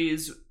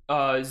 degrees,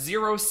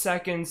 0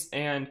 seconds,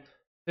 and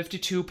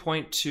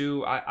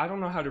 52.2. I don't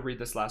know how to read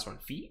this last one.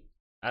 Feet?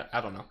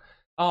 I don't know.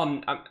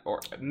 Or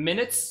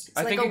minutes. It's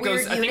like a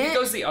weird I think it unit?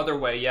 goes the other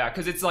way. Yeah,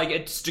 because it's like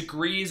it's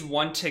degrees,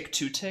 1 tick,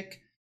 2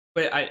 tick,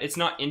 but it's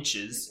not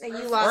inches. And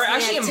you lost Or me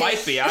actually, at it might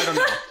tick. be. I don't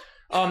know.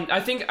 I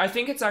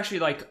think it's actually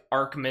like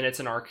arc minutes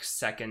and arc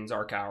seconds,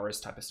 arc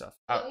hours type of stuff.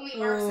 Only Ooh.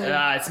 Marcel.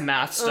 Yeah, it's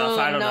math stuff. Oh,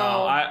 I don't no.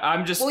 know.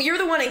 I'm just. Well, you're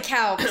the one in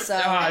calc, so.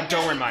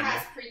 Don't remind me.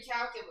 Passed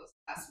pre-calculus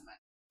last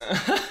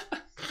month.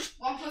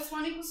 1 +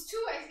 1 =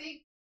 2, I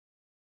think.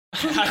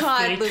 Oh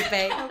God, think-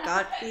 Lupe. Oh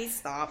God, please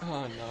stop.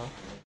 Oh no.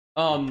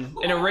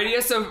 In a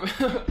radius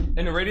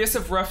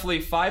of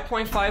roughly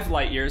 5.5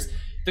 light years,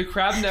 the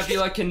Crab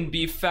Nebula can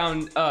be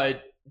found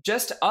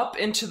just up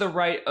and to the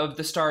right of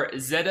the star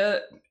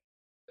Zeta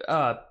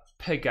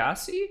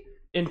Pegasi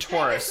in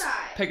Taurus.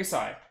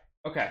 Pegasi.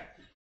 Okay. Is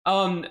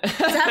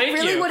that thank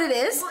really you. what it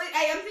is? Well,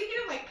 I am thinking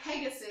of like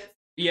Pegasus.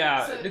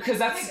 Yeah, So, because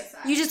like, that's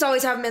Pegasi. You just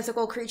always have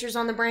mythical creatures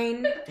on the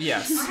brain.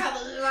 yes. I have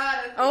a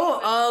lot of.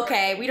 Oh,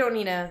 okay. We don't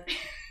need to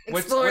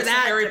What's explore the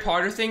that. Harry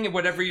Potter thing?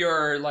 Whatever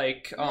your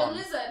like Well,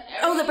 listen,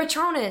 Oh, the every-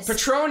 Patronus.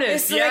 Patronus.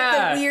 It's Yeah.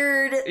 like the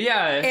weird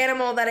yeah.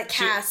 animal that it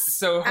She- casts.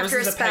 So hers after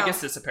is a a spell.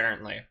 Pegasus,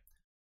 apparently.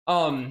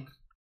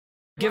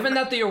 Given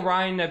that the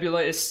Orion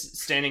Nebula is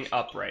standing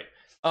upright,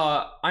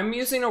 I'm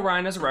using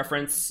Orion as a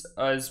reference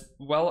as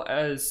well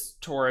as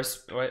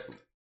Taurus. Wait.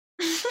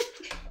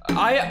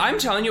 I'm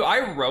telling you,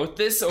 I wrote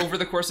this over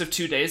the course of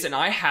 2 days, and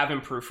I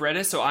haven't proofread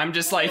it, so I'm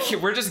just like,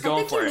 we're just I going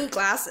think for you it. need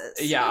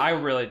glasses. Yeah, I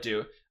really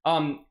do.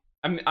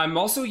 I'm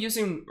also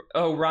using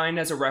Orion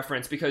as a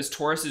reference because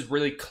Taurus is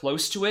really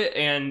close to it,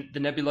 and the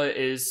nebula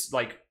is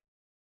like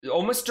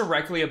almost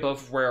directly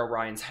above where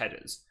Orion's head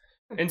is.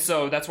 And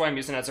so that's why I'm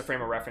using it as a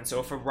frame of reference.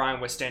 So if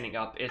Orion was standing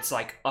up, it's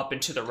like up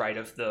and to the right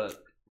of the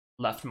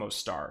leftmost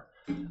star.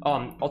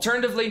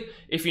 Alternatively,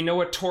 if you know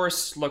what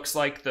Taurus looks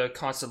like, the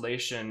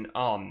constellation,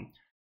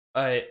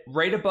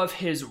 right above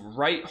his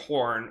right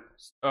horn,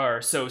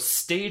 or so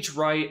stage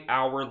right,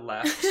 hour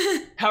left,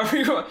 however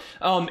you go,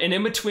 and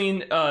in between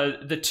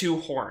the two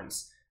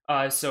horns.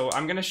 So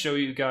I'm gonna show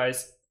you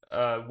guys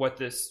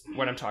what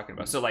I'm talking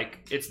about. So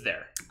like it's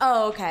there.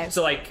 Oh, okay.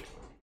 So like,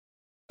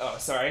 oh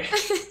sorry,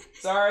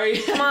 sorry.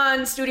 Come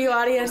on, studio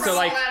audience. So, Roll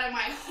like- out of my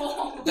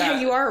hole. yeah,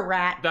 you are a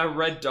rat. That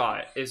red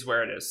dot is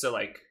where it is. So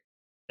like,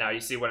 now you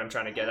see what I'm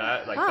trying to get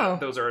at. Like Oh.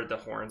 those are the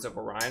horns of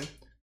Orion. So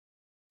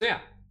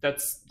yeah,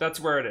 that's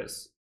where it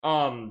is.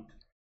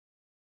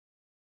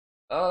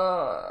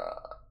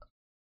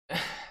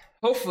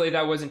 hopefully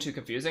that wasn't too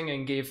confusing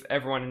and gave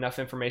everyone enough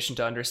information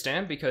to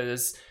understand,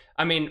 because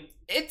I mean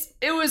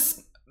it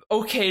was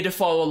okay to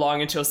follow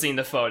along until seeing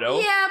the photo.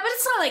 Yeah, but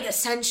it's not like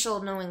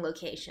essential knowing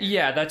location.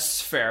 Yeah,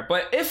 that's fair.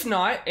 But if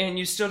not, and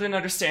you still didn't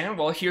understand,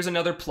 well, here's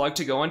another plug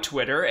to go on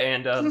Twitter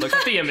and look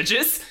at the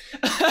images.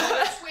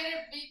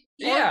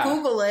 Or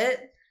Google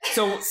it.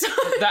 So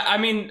that, I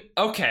mean,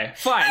 okay,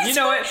 fine. You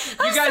know what?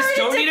 You guys sorry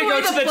don't to need to take go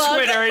away to the the plug.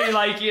 Twitter and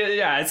like,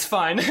 yeah, it's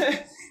fine.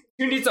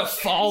 Who needs a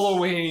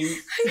following?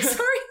 I'm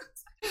sorry.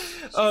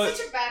 She's such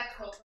a bad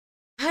coach.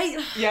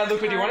 Yeah,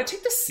 Luca, do you want to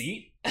take the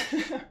seat?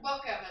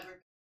 Welcome,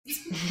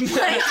 everybody.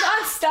 My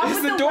God, stop He's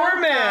with the the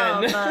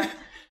doorman. welcome.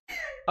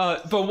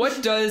 But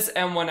what does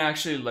M1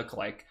 actually look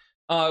like?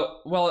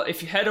 Well,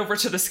 if you head over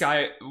to the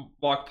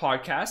Skywalk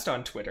podcast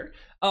on Twitter,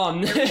 There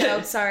we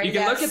go. Sorry, you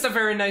can look yes. at the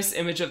very nice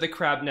image of the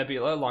Crab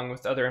Nebula along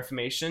with other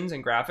informations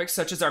and graphics,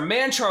 such as our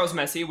man Charles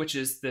Messi, which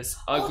is this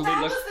ugly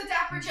that look. was the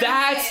dapper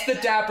gentleman. That's the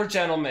dapper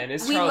gentleman.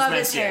 Is We Charles love Messi.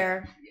 his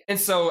hair. And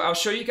so I'll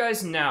show you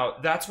guys now.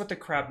 That's what the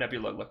Crab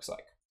Nebula looks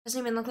like. Doesn't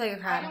even look like a I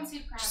crab. don't see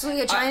crab. Just like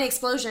a giant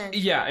explosion.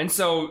 Yeah, and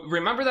so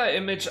remember that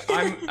image.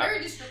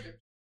 Very descriptive.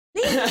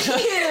 Thank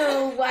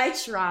you. I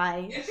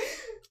try.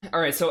 All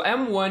right, so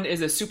M1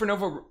 is a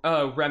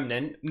supernova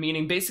remnant,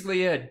 meaning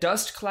basically a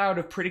dust cloud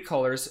of pretty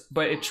colors,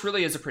 but it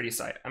truly is a pretty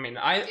sight. I mean,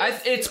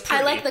 it's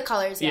pretty. I like the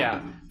colors.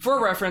 Yeah.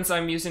 For reference,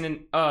 I'm using the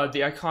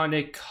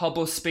iconic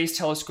Hubble Space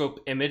Telescope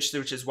image,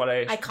 which is what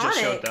I just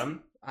showed Iconic.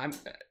 them.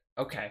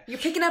 Okay. You're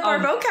picking up our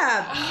vocab.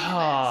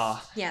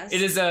 Ah. Yes.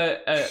 It is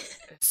a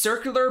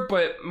circular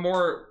but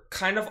more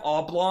kind of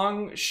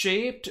oblong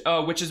shaped,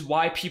 which is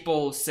why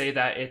people say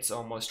that it's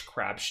almost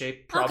crab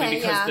shaped. Probably Okay,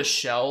 because yeah. the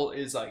shell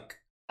is like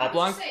I would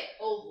oblong. say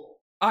oval.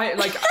 I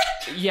like,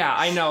 yeah,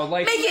 I know.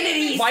 Like, Making it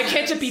easy. why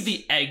can't it be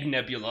the Egg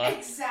Nebula?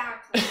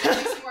 Exactly. That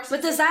makes more But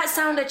sense does than that crab.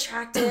 sound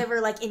attractive or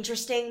like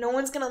interesting? No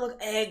one's gonna look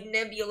egg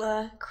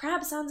nebula.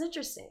 Crab sounds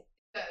interesting.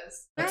 It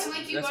does. Right? And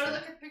like you That's go to fair.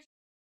 look at pictures.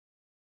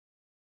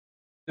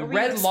 The Are we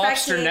Red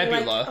Lobster expecting,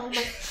 Nebula. Like, oh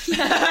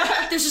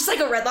my! There's just like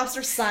a Red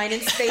Lobster sign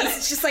in space.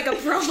 It's just like a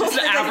promo. Just an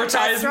for the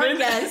advertisement.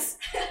 restaurant. Yes,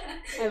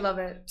 I love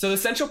it. So the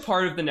central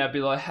part of the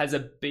nebula has a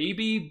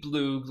baby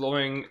blue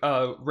glowing,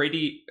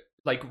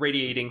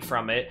 radiating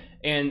from it,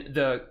 and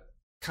the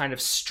kind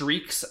of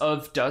streaks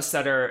of dust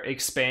that are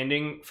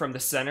expanding from the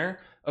center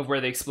of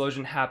where the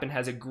explosion happened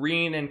has a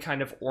green and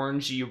kind of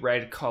orangey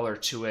red color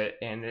to it,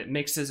 and it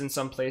mixes in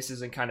some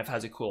places and kind of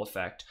has a cool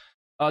effect.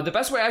 The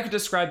best way I could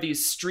describe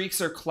these streaks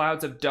or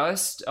clouds of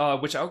dust,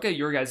 which I'll get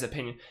your guys'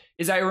 opinion,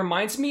 is that it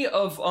reminds me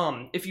of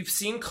if you've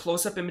seen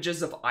close-up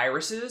images of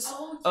irises,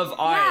 of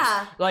eyes,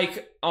 Yeah.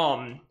 like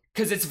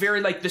because it's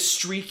very like the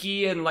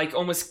streaky and like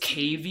almost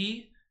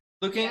cavey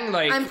looking. Yeah.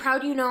 Like, I'm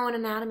proud you know an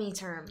anatomy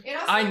term. It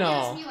also I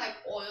know. gives me like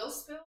oil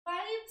spill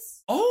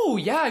vibes. oh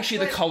yeah, actually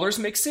the But- colors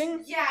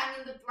mixing. Yeah,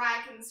 and then the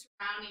black and the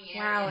surrounding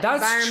area. Wow,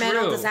 That's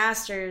environmental true.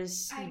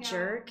 disasters, I you know.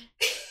 jerk.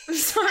 I'm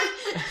sorry,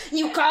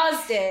 you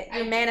caused it.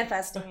 You're I-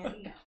 manifesting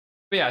it. No.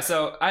 But yeah,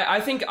 so I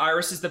think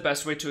iris is the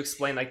best way to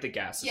explain like the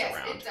gases Yes,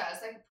 around. it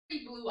does. Like a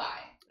pretty blue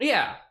eye.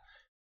 Yeah.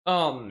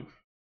 All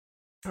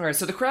right,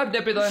 so the Crab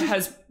Nebula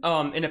has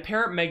an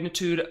apparent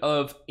magnitude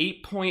of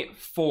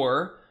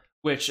 8.4,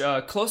 which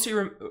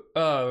closely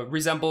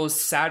resembles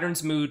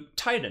Saturn's moon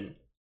Titan,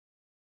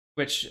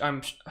 which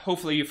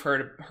hopefully you've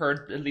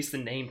heard at least the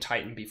name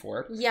Titan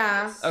before.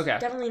 Yeah. Okay.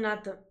 Definitely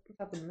not the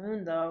fucking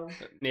moon though.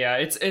 Yeah,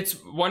 it's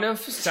one of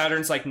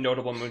Saturn's like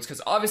notable moons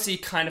because obviously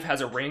it kind of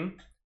has a ring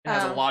and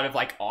has a Oh. lot of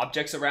like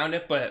objects around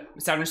it, but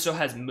Saturn still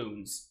has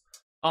moons.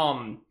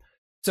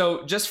 So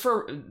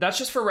that's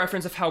just for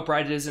reference of how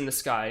bright it is in the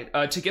sky.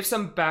 To give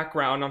some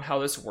background on how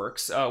this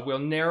works, we'll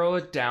narrow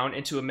it down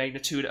into a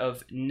magnitude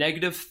of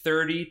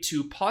 -30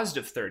 to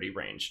 +30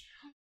 range.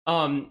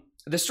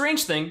 The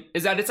strange thing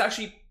is that it's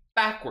actually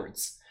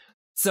backwards.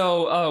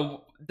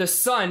 So the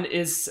sun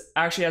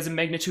actually has a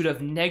magnitude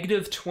of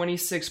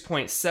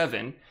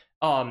 -26.7.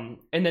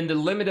 And then the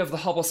limit of the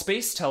Hubble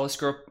Space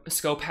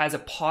Telescope has a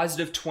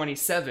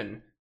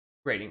 +27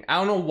 rating. I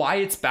don't know why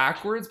it's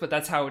backwards, but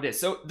that's how it is.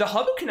 So the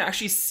Hubble can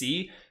actually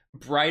see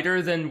brighter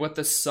than what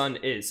the sun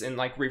is in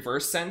like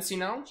reverse sense, you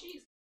know?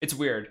 Jeez. It's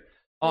weird.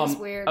 It's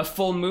weird. A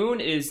full moon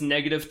is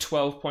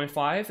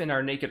 -12.5, and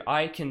our naked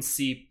eye can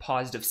see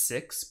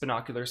 +6.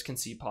 Binoculars can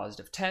see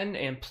 +10,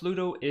 and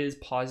Pluto is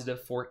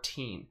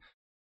 +14.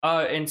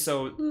 And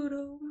so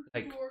Pluto.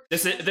 like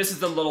this is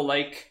the little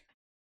like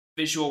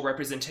visual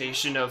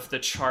representation of the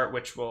chart,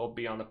 which will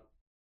be on the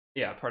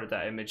part of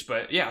that image.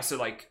 But yeah, so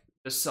like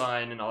the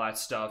sun and all that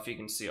stuff, you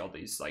can see all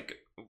these like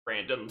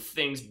random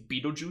things.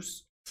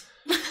 Beetlejuice.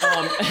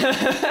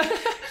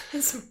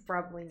 It's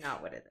probably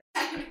not what it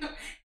is.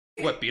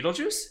 What,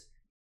 Beetlejuice?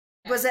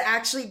 Was it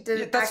actually?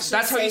 Did it That's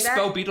actually how you say that?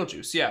 spell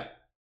Beetlejuice. Yeah.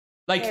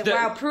 Like Okay, the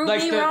wow, prove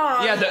like me the,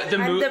 wrong. Yeah, the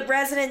I'm the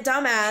resident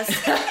dumbass.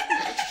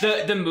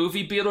 the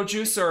movie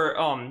Beetlejuice,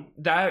 or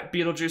that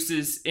Beetlejuice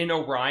is in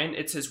Orion.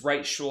 It's his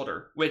right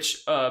shoulder,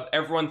 which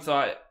everyone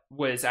thought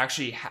was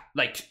actually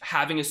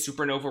having a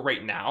supernova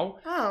right now,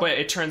 Oh. but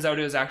it turns out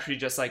it was actually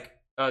just like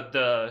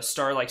the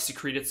star like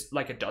secreted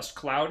like a dust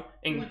cloud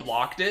and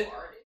blocked it.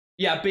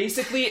 Yeah,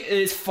 basically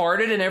it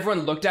farted and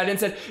everyone looked at it and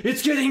said,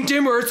 it's getting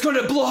dimmer, it's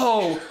gonna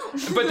blow!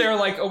 But they're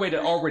like, oh wait, it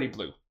already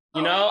blew.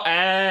 You know?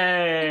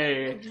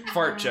 Hey!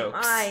 Fart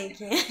jokes. I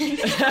can't.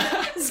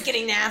 This is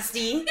getting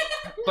nasty.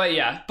 But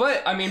yeah,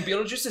 I mean,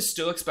 Beetlejuice is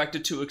still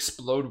expected to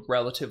explode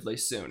relatively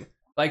soon.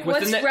 Like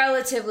within What's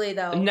relatively,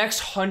 though? the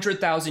next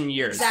 100,000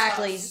 years.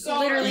 Exactly. So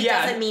Literally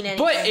Yeah, doesn't mean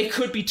anything. but it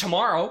could be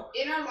tomorrow.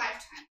 In our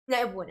lifetime. No,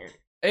 it wouldn't.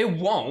 It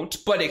won't,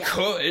 but it Yeah.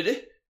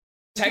 could.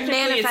 Technically,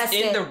 it's manifest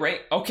in it. the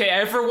range. Okay,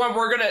 everyone,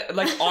 we're gonna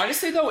like.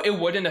 Honestly, though, it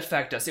wouldn't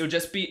affect us. It would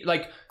just be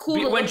like Cool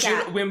to when look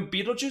at. when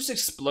Beetlejuice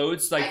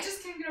explodes. I Like,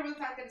 just can't get over the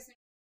fact that it's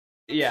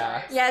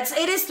yeah, Yeah,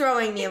 it is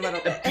throwing me a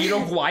little bit.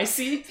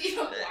 Beetlejuice. You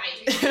don't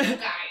like you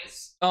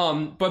guys.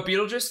 But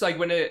Beetlejuice, like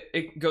when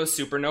it goes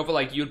supernova,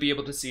 like you'd be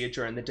able to see it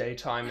during the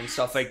daytime and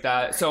stuff like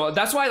that. So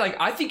that's why, like,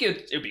 I think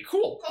it'd be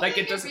cool. Like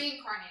it doesn't.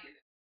 Reincarnated.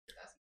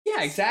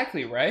 Yeah,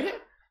 exactly, right?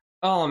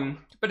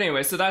 But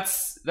anyway, so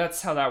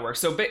that's how that works.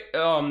 So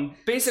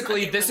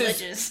basically Fucking this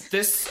religious. is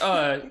this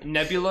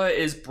nebula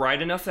is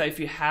bright enough that if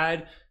you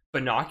had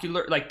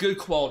like good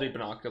quality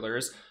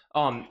binoculars,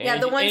 Yeah,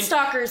 the one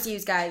stalkers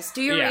use, guys.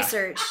 Do your Yeah.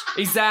 research.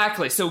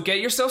 Exactly. So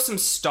get yourself some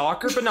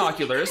stalker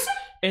binoculars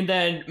and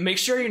then make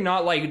sure you're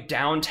not like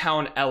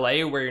downtown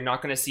LA where you're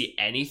not going to see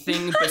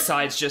anything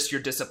besides just your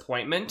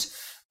disappointment.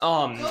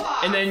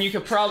 And then you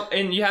could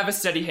and you have a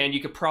steady hand, you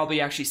could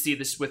probably actually see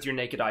this with your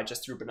naked eye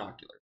just through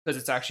binoculars because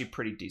it's actually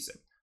pretty decent.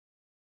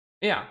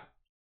 Yeah.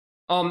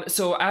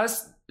 So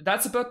as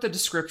that's about the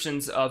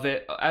descriptions of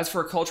it. As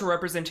for cultural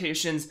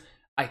representations,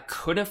 I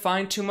couldn't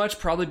find too much,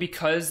 probably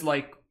because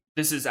like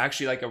this is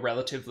actually like a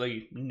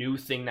relatively new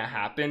thing that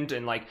happened,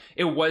 and like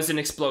it was an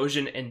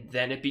explosion and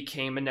then it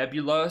became a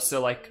nebula,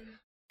 so like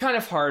kind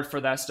of hard for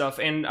that stuff.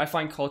 And I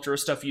find cultural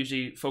stuff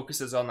usually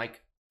focuses on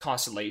like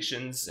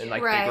constellations and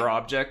like Right. bigger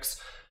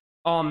objects.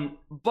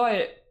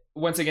 But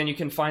once again, you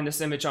can find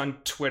this image on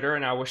Twitter,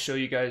 and I will show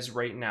you guys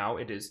right now.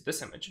 It is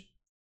this image.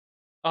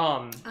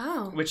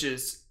 Oh. Which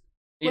is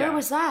Where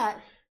was that?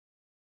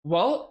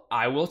 Well,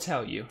 I will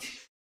tell you.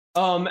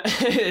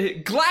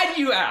 Glad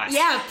you asked.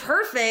 Yeah,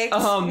 perfect.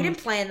 Um, We didn't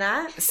plan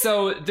that.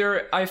 So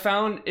I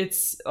found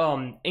it's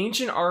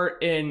ancient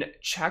art in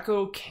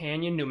Chaco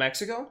Canyon, New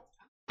Mexico.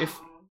 If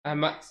I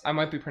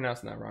might be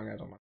pronouncing that wrong, I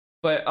don't know.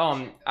 But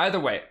either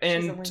way, She's a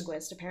and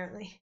linguist,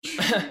 apparently.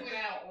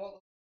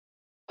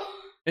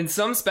 and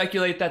some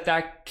speculate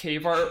that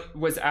cave art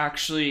was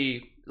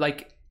actually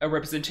like a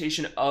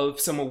representation of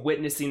someone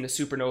witnessing the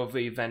supernova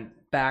event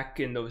back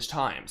in those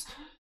times.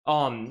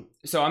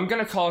 So I'm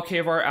gonna call it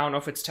cave art. I don't know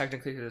if it's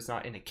technically because it's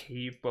not in a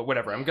cave, but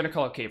whatever. I'm gonna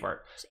call it cave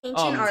art. It's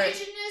ancient art.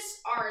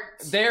 Indigenous art.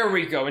 There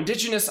we go.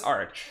 Indigenous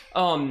art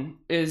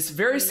is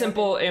very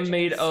simple and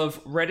made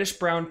of reddish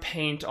brown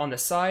paint on the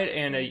side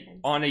and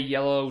on a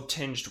yellow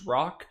tinged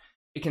rock.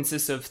 It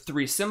consists of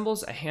 3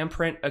 symbols: a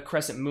handprint, a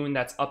crescent moon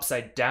that's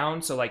upside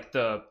down. So like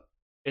the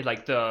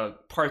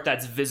part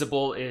that's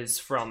visible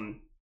is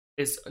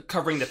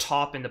covering the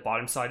top, and the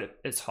bottom side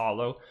is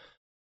hollow.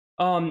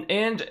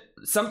 And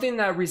something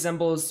that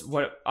resembles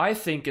what I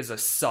think is a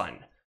sun.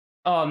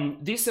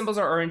 These symbols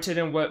are oriented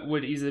in what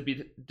would easily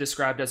be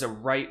described as a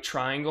right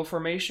triangle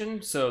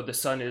formation. So the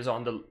sun is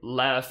on the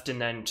left, and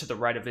then to the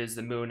right of it is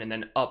the moon, and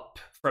then up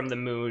from the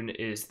moon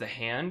is the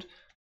hand.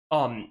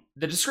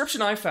 The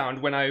description I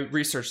found when I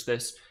researched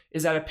this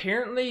is that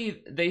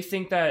apparently they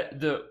think that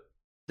the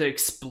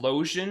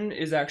explosion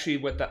is actually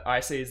what I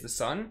say is the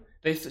sun.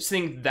 They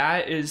think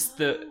that is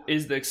the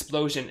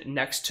explosion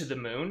next to the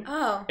moon.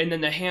 Oh. And then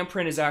the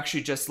handprint is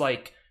actually just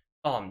like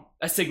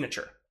a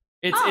signature.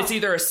 It's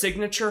either a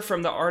signature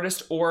from the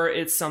artist, or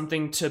it's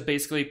something to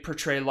basically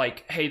portray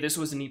like, hey, this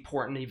was an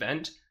important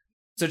event.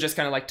 So just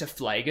kind of like to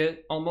flag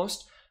it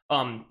almost.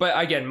 But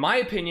again, my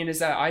opinion is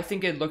that I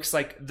think it looks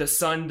like the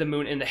sun, the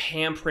moon, and the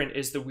handprint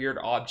is the weird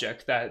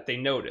object that they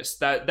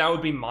noticed. That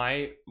would be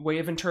my way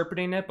of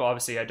interpreting it. But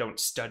obviously, I don't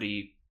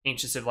study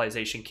ancient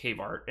civilization, cave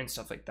art, and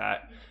stuff like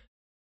that.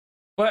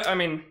 But I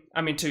mean,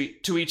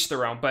 to each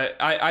their own. But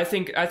I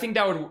think that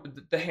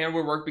the hand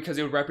would work because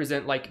it would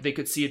represent like they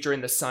could see it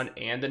during the sun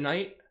and the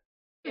night.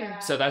 Yeah.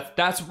 So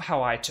that's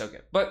how I took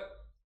it. But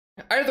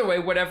either way,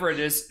 whatever it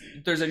is,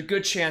 there's a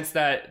good chance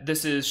that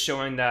this is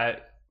showing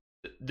that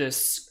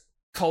this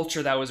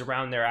culture that was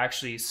around there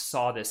actually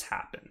saw this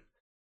happen.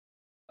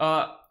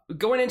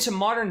 Going into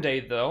modern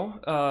day,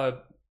 though,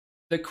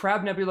 the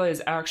Crab Nebula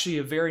is actually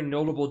a very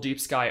notable deep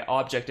sky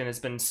object and has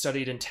been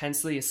studied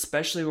intensely,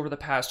 especially over the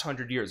past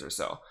 100 years or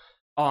so.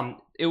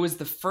 It was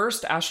the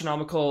first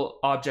astronomical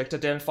object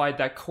identified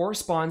that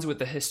corresponds with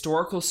the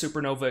historical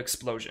supernova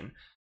explosion.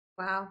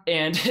 Wow.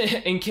 And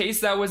in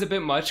case that was a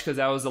bit much, because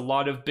that was a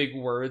lot of big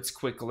words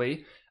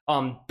quickly,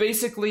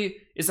 basically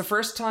it's the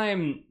first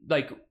time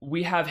like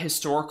we have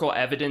historical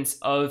evidence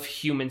of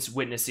humans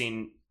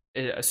witnessing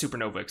a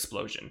supernova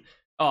explosion.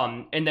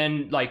 And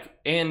then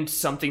and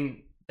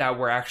something that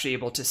we're actually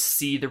able to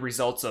see the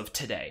results of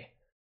today.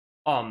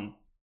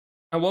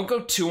 I won't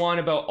go too on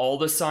about all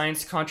the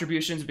science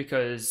contributions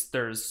because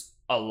there's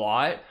a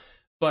lot,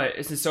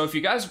 but so if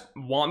you guys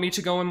want me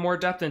to go in more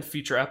depth in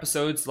future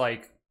episodes,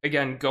 like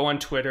again, go on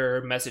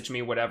Twitter, message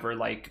me, whatever,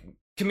 like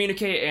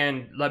communicate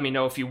and let me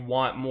know if you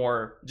want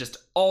more, just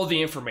all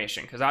the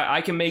information, because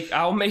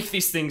I'll make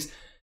these things,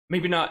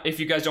 maybe not if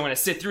you guys don't want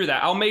to sit through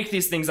that, I'll make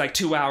these things like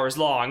 2 hours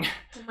long.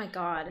 Oh my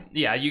god.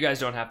 Yeah, you guys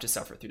don't have to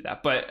suffer through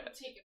that, but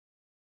Take it.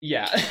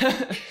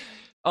 yeah.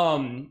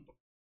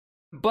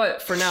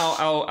 But for now,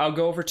 I'll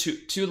go over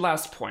two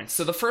last points.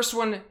 So the first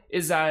one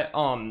is that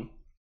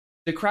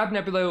the Crab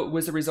Nebula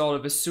was a result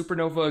of a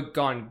supernova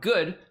gone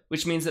good,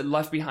 which means it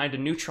left behind a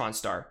neutron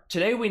star.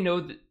 Today we know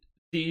that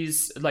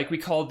these, like we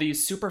call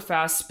these super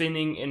fast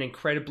spinning and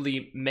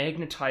incredibly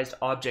magnetized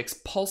objects,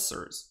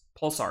 pulsars.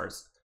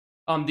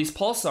 These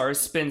pulsars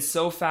spin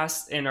so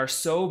fast and are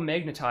so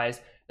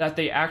magnetized that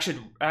they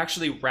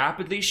actually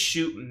rapidly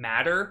shoot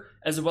matter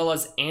as well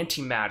as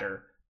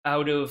antimatter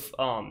out of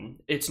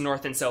its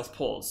north and south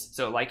poles.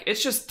 So like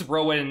it's just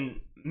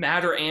throwing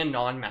matter and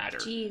non-matter.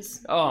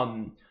 Jeez.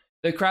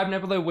 The Crab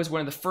Nebula was one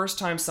of the first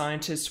time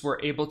scientists were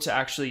able to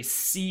actually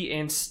see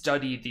and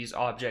study these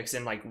objects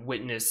and like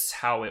witness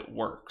how it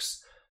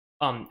works.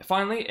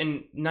 Finally,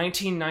 in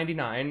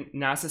 1999,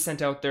 NASA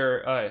sent out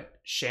their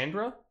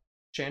Chandra?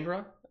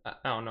 I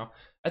don't know.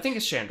 I think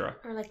it's Chandra.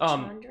 Or like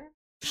Chandra?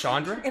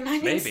 Chandra? Am I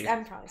Maybe.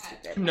 I'm probably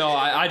stupid. No,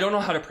 I don't know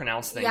how to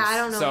pronounce things. Yeah, I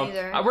don't know so,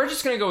 either. We're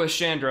just going to go with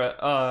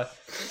Chandra,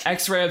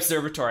 X-ray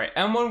Observatory.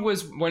 M1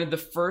 was one of the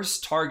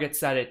first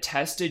targets that it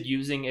tested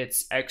using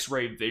its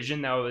X-ray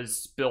vision that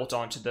was built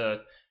onto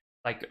the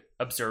like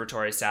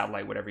observatory,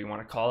 satellite, whatever you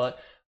want to call it.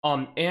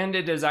 And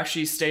it has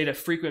actually stayed a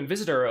frequent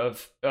visitor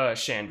of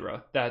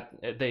Chandra that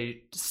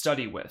they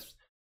study with.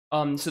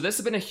 So this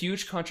has been a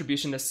huge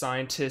contribution to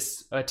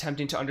scientists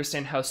attempting to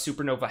understand how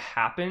supernova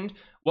happened,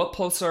 what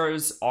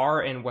pulsars are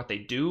and what they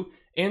do,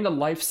 and the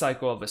life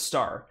cycle of a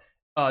star.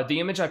 The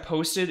image I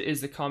posted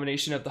is the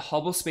combination of the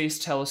Hubble Space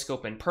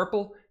Telescope in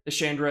purple, the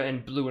Chandra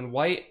in blue and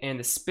white, and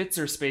the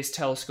Spitzer Space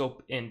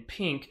Telescope in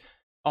pink,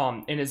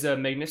 and is a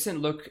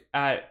magnificent look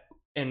at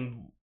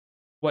and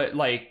what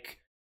like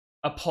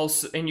a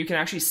pulse, and you can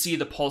actually see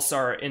the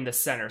pulsar in the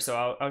center.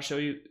 So I'll show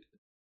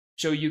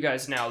you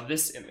guys now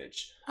this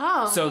image.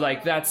 Oh. So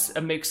like that's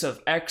a mix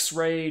of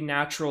X-ray,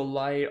 natural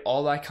light,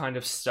 all that kind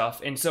of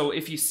stuff. And so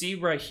if you see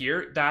right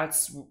here,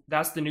 that's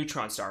the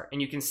neutron star,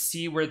 and you can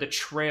see where the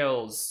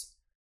trails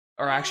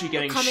are actually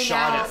getting Coming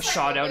shot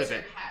out. out of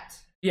it.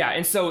 Yeah,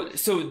 and so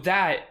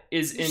that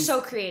is You're so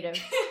creative.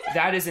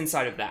 that is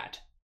inside of that.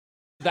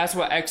 That's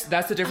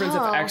the difference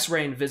of Oh.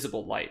 X-ray and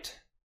visible light.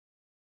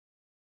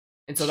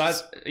 And so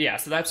that's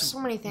So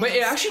many things. but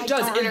it actually I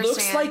does. don't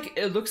understand.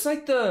 It looks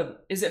like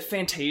is it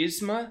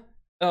Phantasma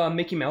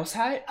Mickey Mouse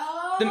hat?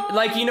 Oh.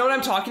 Like, you know what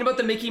I'm talking about?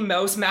 The Mickey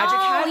Mouse magic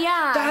hat?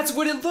 Yeah. That's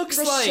what it looks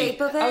The like.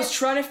 shape of I it? was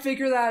trying to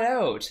figure that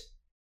out.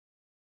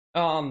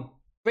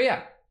 But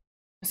yeah.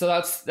 So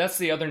that's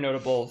the other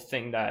notable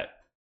thing that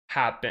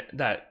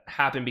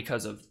happened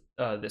because of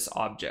this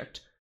object.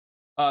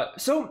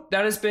 So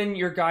that has been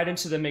your guide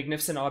into the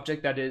magnificent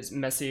object that is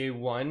Messier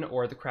 1,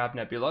 or the Crab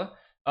Nebula.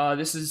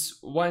 This is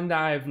one that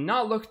I've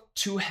not looked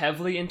too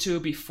heavily into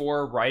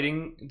before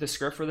writing the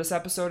script for this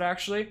episode,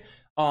 actually.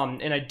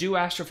 And I do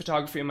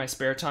astrophotography in my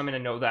spare time, and I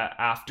know that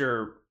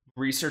after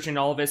researching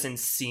all of this and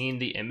seeing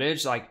the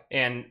image,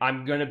 and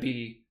I'm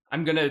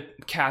gonna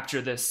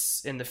capture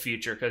this in the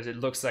future because it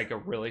looks like a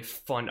really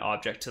fun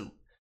object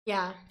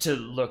to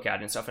look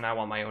at and stuff, and I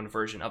want my own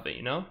version of it,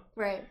 you know?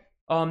 Right.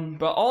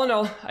 But all in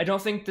all, I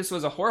don't think this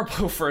was a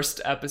horrible first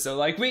episode.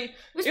 Like It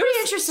was pretty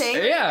interesting.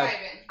 Yeah.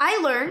 I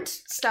learned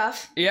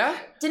stuff. Yeah.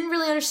 Didn't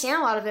really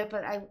understand a lot of it,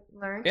 but I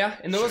learned. Yeah,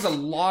 and there was a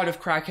lot of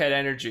crackhead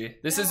energy.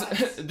 This is what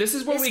It's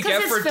we 'cause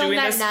get it's for filmed doing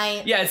at this.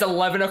 night. Yeah, it's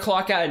 11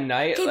 o'clock at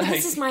night. Okay, but like,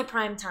 this is my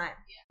prime time.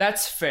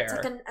 that's It's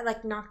fair.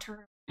 like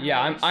nocturnal.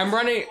 Yeah, I'm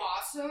running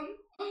Awesome.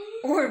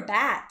 Or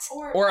bat.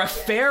 or a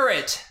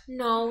ferret.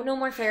 No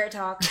more ferret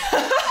talk.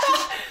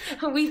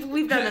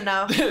 We've done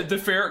enough. The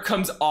ferret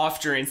comes off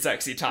during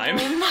sexy time.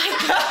 Oh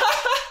my god.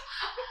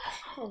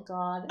 Oh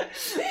god.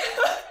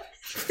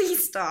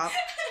 Please stop.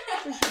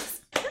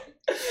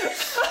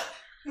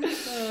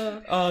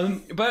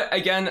 But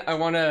again, I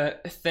want to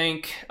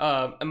thank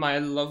my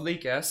lovely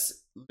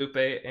guests, Lupe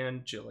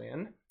and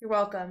Jillian. You're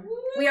welcome.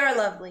 We are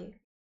lovely.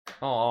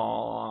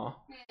 Aww.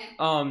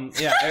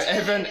 Yeah,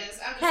 everyone.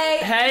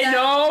 Hey,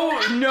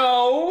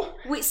 No.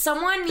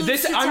 Someone needs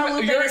This- to I'm- tell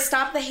Lupe you're- to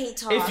stop the hate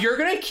talk. If you're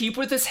gonna keep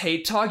with this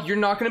hate talk, you're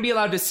not gonna be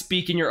allowed to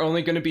speak, and you're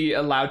only gonna be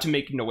allowed to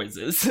make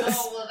noises.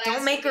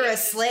 Don't make her a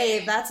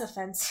slave. That's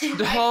offensive.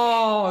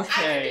 Oh, I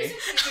okay. can do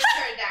some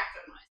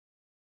pterodactyl noise.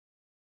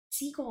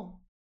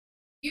 Seagull.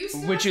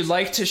 Would you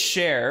like to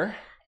share?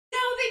 No,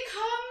 they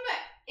come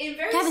in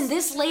very. Kevin,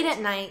 this late at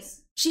night.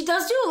 She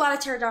does do a lot of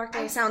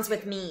pterodactyl sounds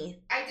with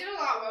me. I did a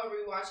lot while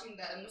rewatching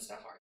the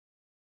Mustafar.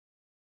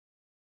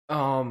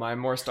 Oh my,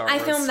 more Star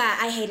Wars. I filmed that.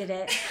 I hated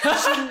it.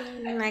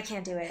 I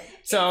can't do it.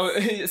 So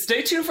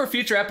stay tuned for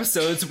future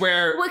episodes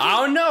where What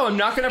I don't know. I'm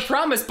not gonna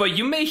promise, but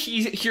you may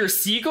hear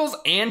seagulls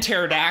and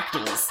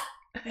pterodactyls.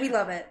 We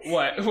love it.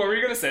 What were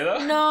you gonna say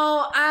though?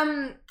 No,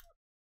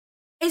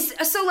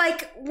 So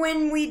like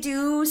when we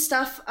do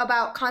stuff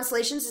about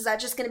constellations, is that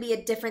just going to be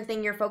a different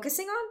thing you're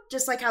focusing on?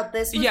 Just like how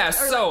this was? Yeah,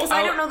 so because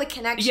I don't know the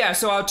connection. Yeah,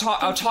 so I'll talk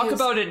Confused.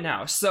 about it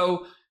now.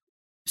 So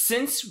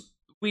since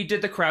we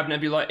did the Crab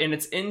Nebula and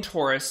it's in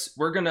Taurus,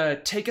 we're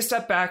gonna take a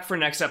step back for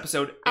next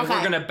episode, and Okay,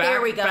 we're gonna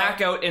there we go. back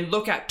out and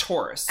look at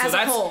Taurus. So As a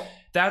that's whole.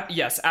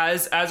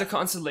 as a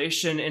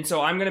constellation. And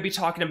so I'm gonna be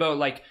talking about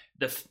like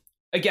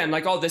again,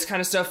 like all this kind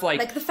of stuff,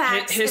 like the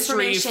facts,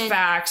 history, information.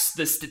 facts,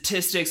 the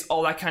statistics,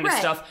 all that kind of Right.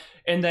 stuff.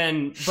 And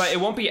then, but it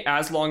won't be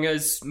as long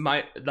as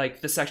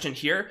the section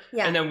here.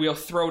 Yeah. And then we'll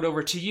throw it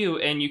over to you,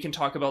 and you can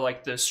talk about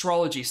like the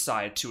astrology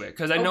side to it,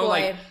 because I Oh, know boy.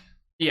 like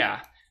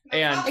yeah.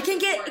 And It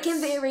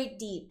can very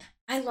deep.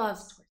 I love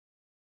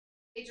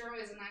Pedro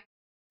is an icon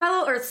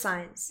fellow Earth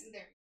signs. in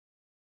there.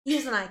 He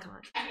is an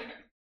icon.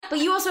 But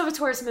you also have a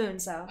Taurus moon,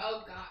 so.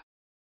 Oh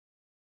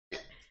god.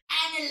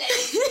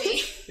 Analyze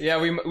me. yeah,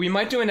 we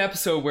might do an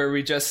episode where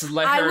we just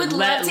let I her would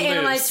let love to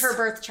analyze loose. her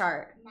birth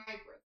chart. My birth.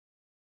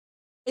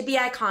 It'd be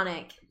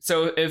iconic.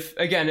 So if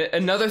again,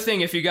 another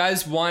thing, if you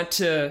guys want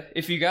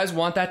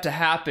that to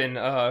happen,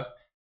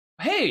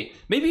 hey,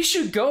 maybe you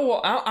should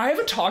go. I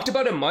haven't talked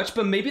about it much,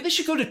 but maybe they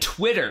should go to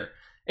Twitter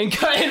and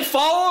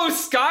follow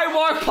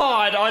Skywalk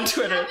Pod on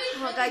Twitter.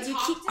 Oh god, you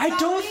keep. I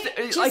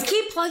don't Just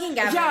keep plugging,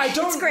 Gavin. Yeah, I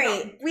don't. It's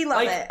great. We love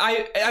like, it.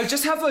 I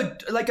just have a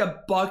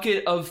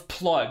bucket of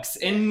plugs,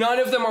 and none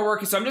of them are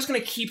working. So I'm just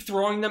gonna keep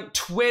throwing them.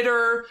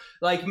 Twitter,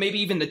 like maybe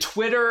even the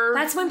Twitter.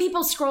 That's when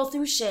people scroll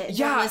through shit. And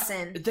yeah,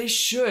 listen. they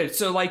should.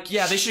 So like,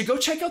 yeah, they should go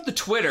check out the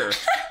Twitter.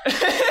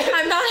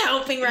 I'm not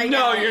helping right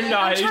now. No, you're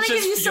not. I'm It's trying to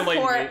give you just feeling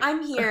support. me.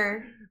 I'm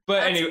here.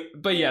 But anyway,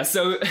 but yeah,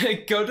 so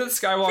go to the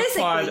Skywalk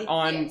Pod Physically,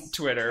 on yes.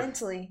 Twitter.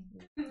 Mentally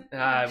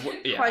Yeah,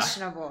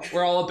 questionable.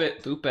 we're all a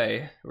bit Lupe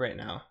right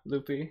now.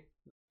 Loopy.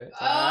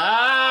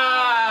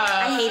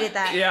 I hated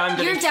that. Yeah, I'm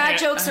getting Your dad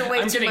jokes are way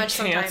I'm too getting much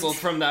canceled sometimes.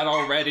 from that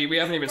already. We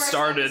haven't even First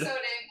started. episode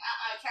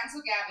in,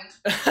 cancel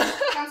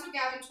Gavin. Cancel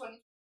Gavin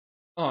 20.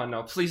 Oh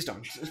no! Please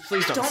don't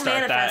Don't start that.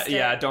 manifest it.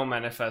 Yeah, don't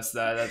manifest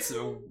that. That's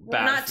a Well,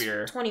 bad not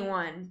fear.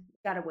 21.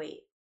 Gotta wait.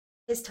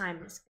 His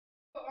time is.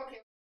 Oh, okay.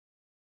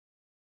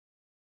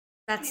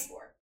 That's.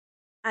 24.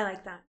 I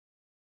like that.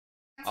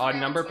 Cancel Odd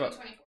Gavin number, but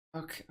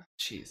 2024. okay.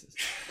 Jesus.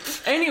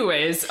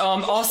 Anyways,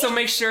 also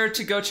make sure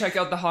to go check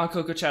out the Hot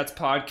Cocoa Chats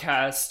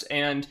podcast.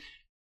 And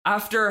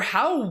after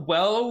how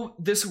well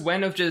this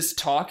went of just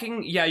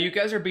talking, yeah, you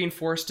guys are being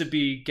forced to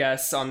be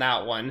guests on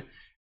that one.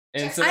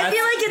 And so I that's,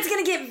 feel like it's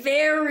gonna get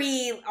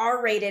very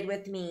R-rated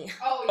with me.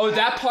 Oh, yeah.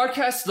 that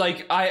podcast,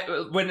 like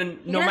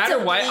no have matter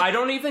to what, bleep I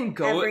don't even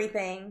go.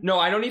 Everything. No,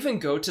 I don't even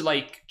go to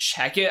like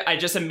check it. I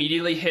just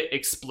immediately hit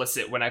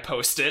explicit when I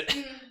post it.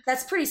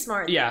 That's pretty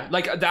smart. Yeah,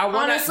 like that one.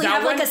 Honestly, that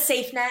have one, like a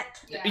safe net.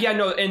 yeah,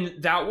 no,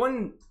 and that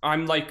one,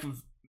 I'm like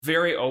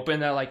very open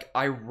that like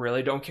I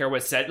really don't care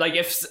what's said. Like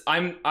if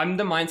I'm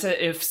the mindset,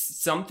 if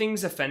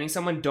something's offending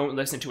someone, don't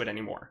listen to it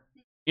anymore.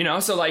 You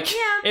know, so like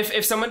Yeah.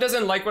 if someone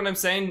doesn't like what I'm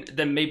saying,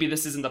 then maybe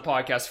this isn't the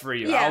podcast for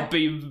you. Yeah. I'll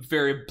be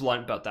very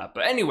blunt about that.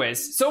 But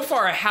anyways, so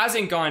far it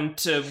hasn't gone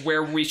to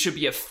where we should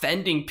be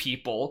offending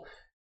people.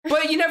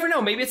 But you never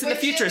know, maybe it's in the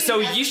But future. should So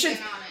be you should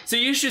investing on it. so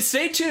you should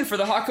stay tuned for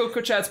the Hot Cocoa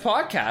Chats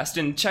podcast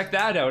and check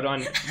that out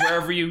on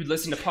wherever you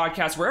listen to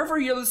podcasts. Wherever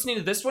you're listening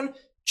to this one,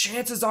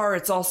 chances are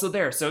it's also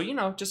there. So, you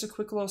know, just a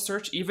quick little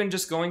search, even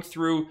just going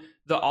through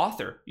the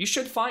author, you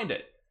should find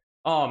it.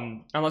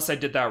 Unless I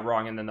did that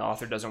wrong and then the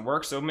author doesn't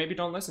work, so maybe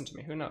don't listen to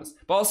me. Who knows?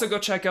 But also go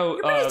check out.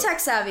 You're pretty tech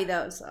savvy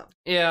though, so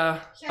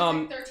Yeah. She has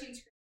like 13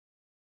 screens.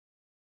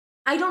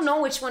 I don't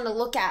know which one to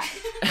look at.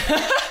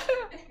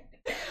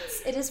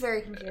 It is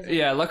very confusing.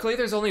 Yeah. Luckily,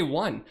 there's only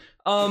one.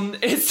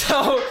 It's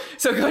so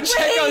go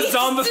check out Wait, do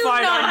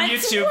Zombified on not.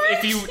 YouTube What?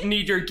 if you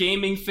need your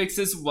gaming fix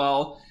as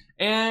well.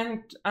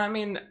 And I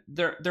mean,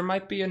 there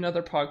might be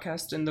another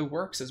podcast in the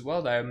works as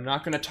well that I'm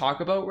not going to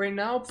talk about right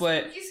now,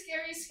 but. Spooky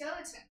Scary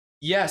Skeleton.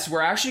 Yes,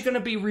 we're actually going to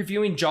be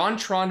reviewing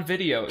JonTron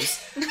videos.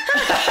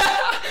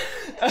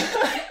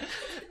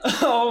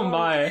 Oh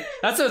my,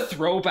 that's a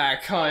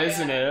throwback, huh?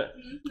 Isn't it?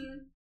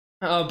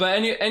 Mm-hmm. But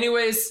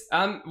anyways,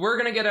 we're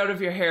gonna get out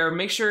of your hair.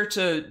 Make sure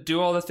to do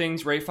all the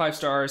things: rate 5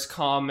 stars,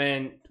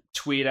 comment,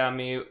 tweet at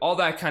me, all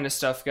that kind of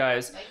stuff,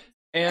 guys.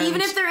 And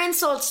Even if they're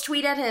insults,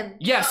 tweet at him.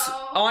 yes,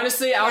 No.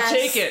 honestly, I'll Yes.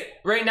 take it.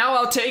 Right now,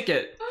 I'll take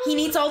it. He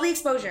needs all the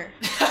exposure.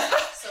 So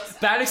sad.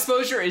 Bad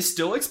exposure is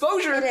still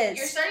exposure. It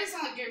You're is. starting to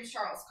sound like James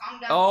Charles. Calm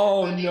down.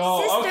 Oh buddies.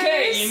 no. Sisters.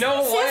 Okay, you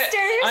know what?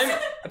 Sisters.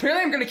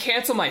 Apparently I'm gonna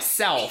cancel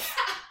myself.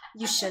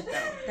 You should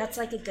though. That's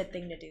like a good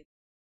thing to do.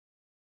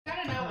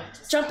 Gotta know when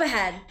to Jump stop.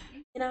 ahead.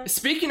 You know.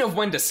 Speaking of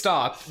when to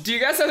stop, do you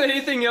guys have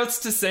anything else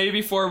to say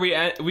before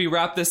we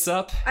wrap this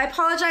up? I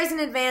apologize in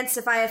advance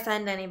if I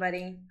offend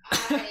anybody.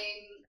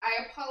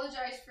 I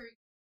apologize for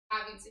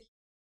having to hear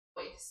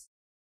your voice.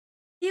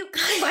 You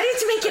why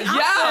did you make it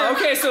Yeah, awkward?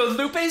 okay, so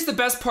Lupe's the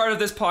best part of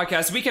this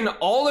podcast. We can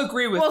all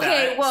agree with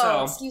Okay, that. whoa,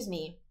 So, excuse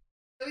me.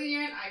 So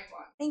you're an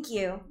icon. Thank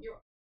you.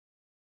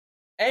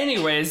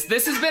 anyways,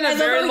 this has been I a love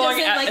very how he long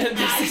doesn't, like,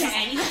 this add to is-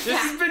 any of this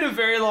has been a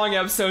very long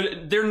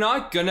episode. They're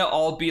not gonna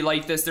all be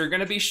like this. They're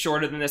gonna be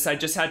shorter than this. I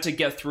just had to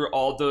get through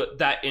all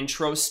that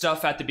intro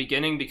stuff at the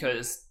beginning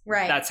because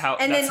that's how.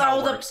 And that's then how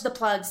all it works. the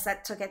plugs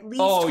that took at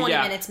least 20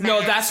 minutes. Max.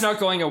 No, that's not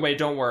going away.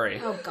 Don't worry.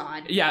 Oh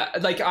God. Yeah,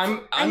 like I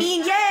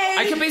mean, yay!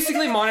 I can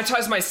basically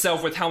monetize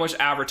myself with how much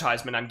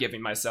advertisement I'm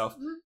giving myself.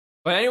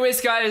 But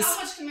anyways, guys.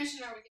 How much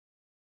commission are we getting?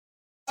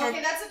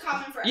 Okay, that's a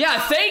comment for Yeah,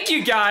 thank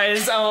you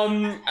guys.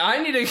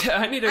 I need to.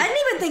 I didn't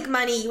even think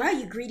money. Wow,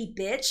 you greedy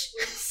bitch.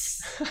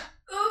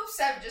 Oops,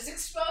 I've just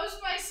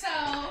exposed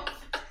myself.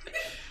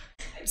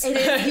 It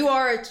is. You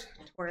are a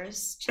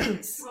Taurus.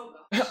 Jeez. Oh,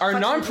 God. Our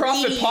Fucking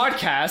nonprofit greedy.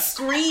 podcast.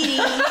 Greedy.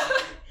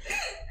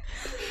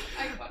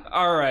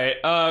 All right.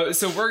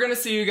 So we're gonna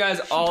see you guys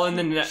all in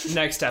the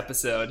next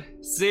episode.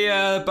 See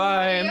ya.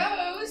 Bye.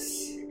 Yo.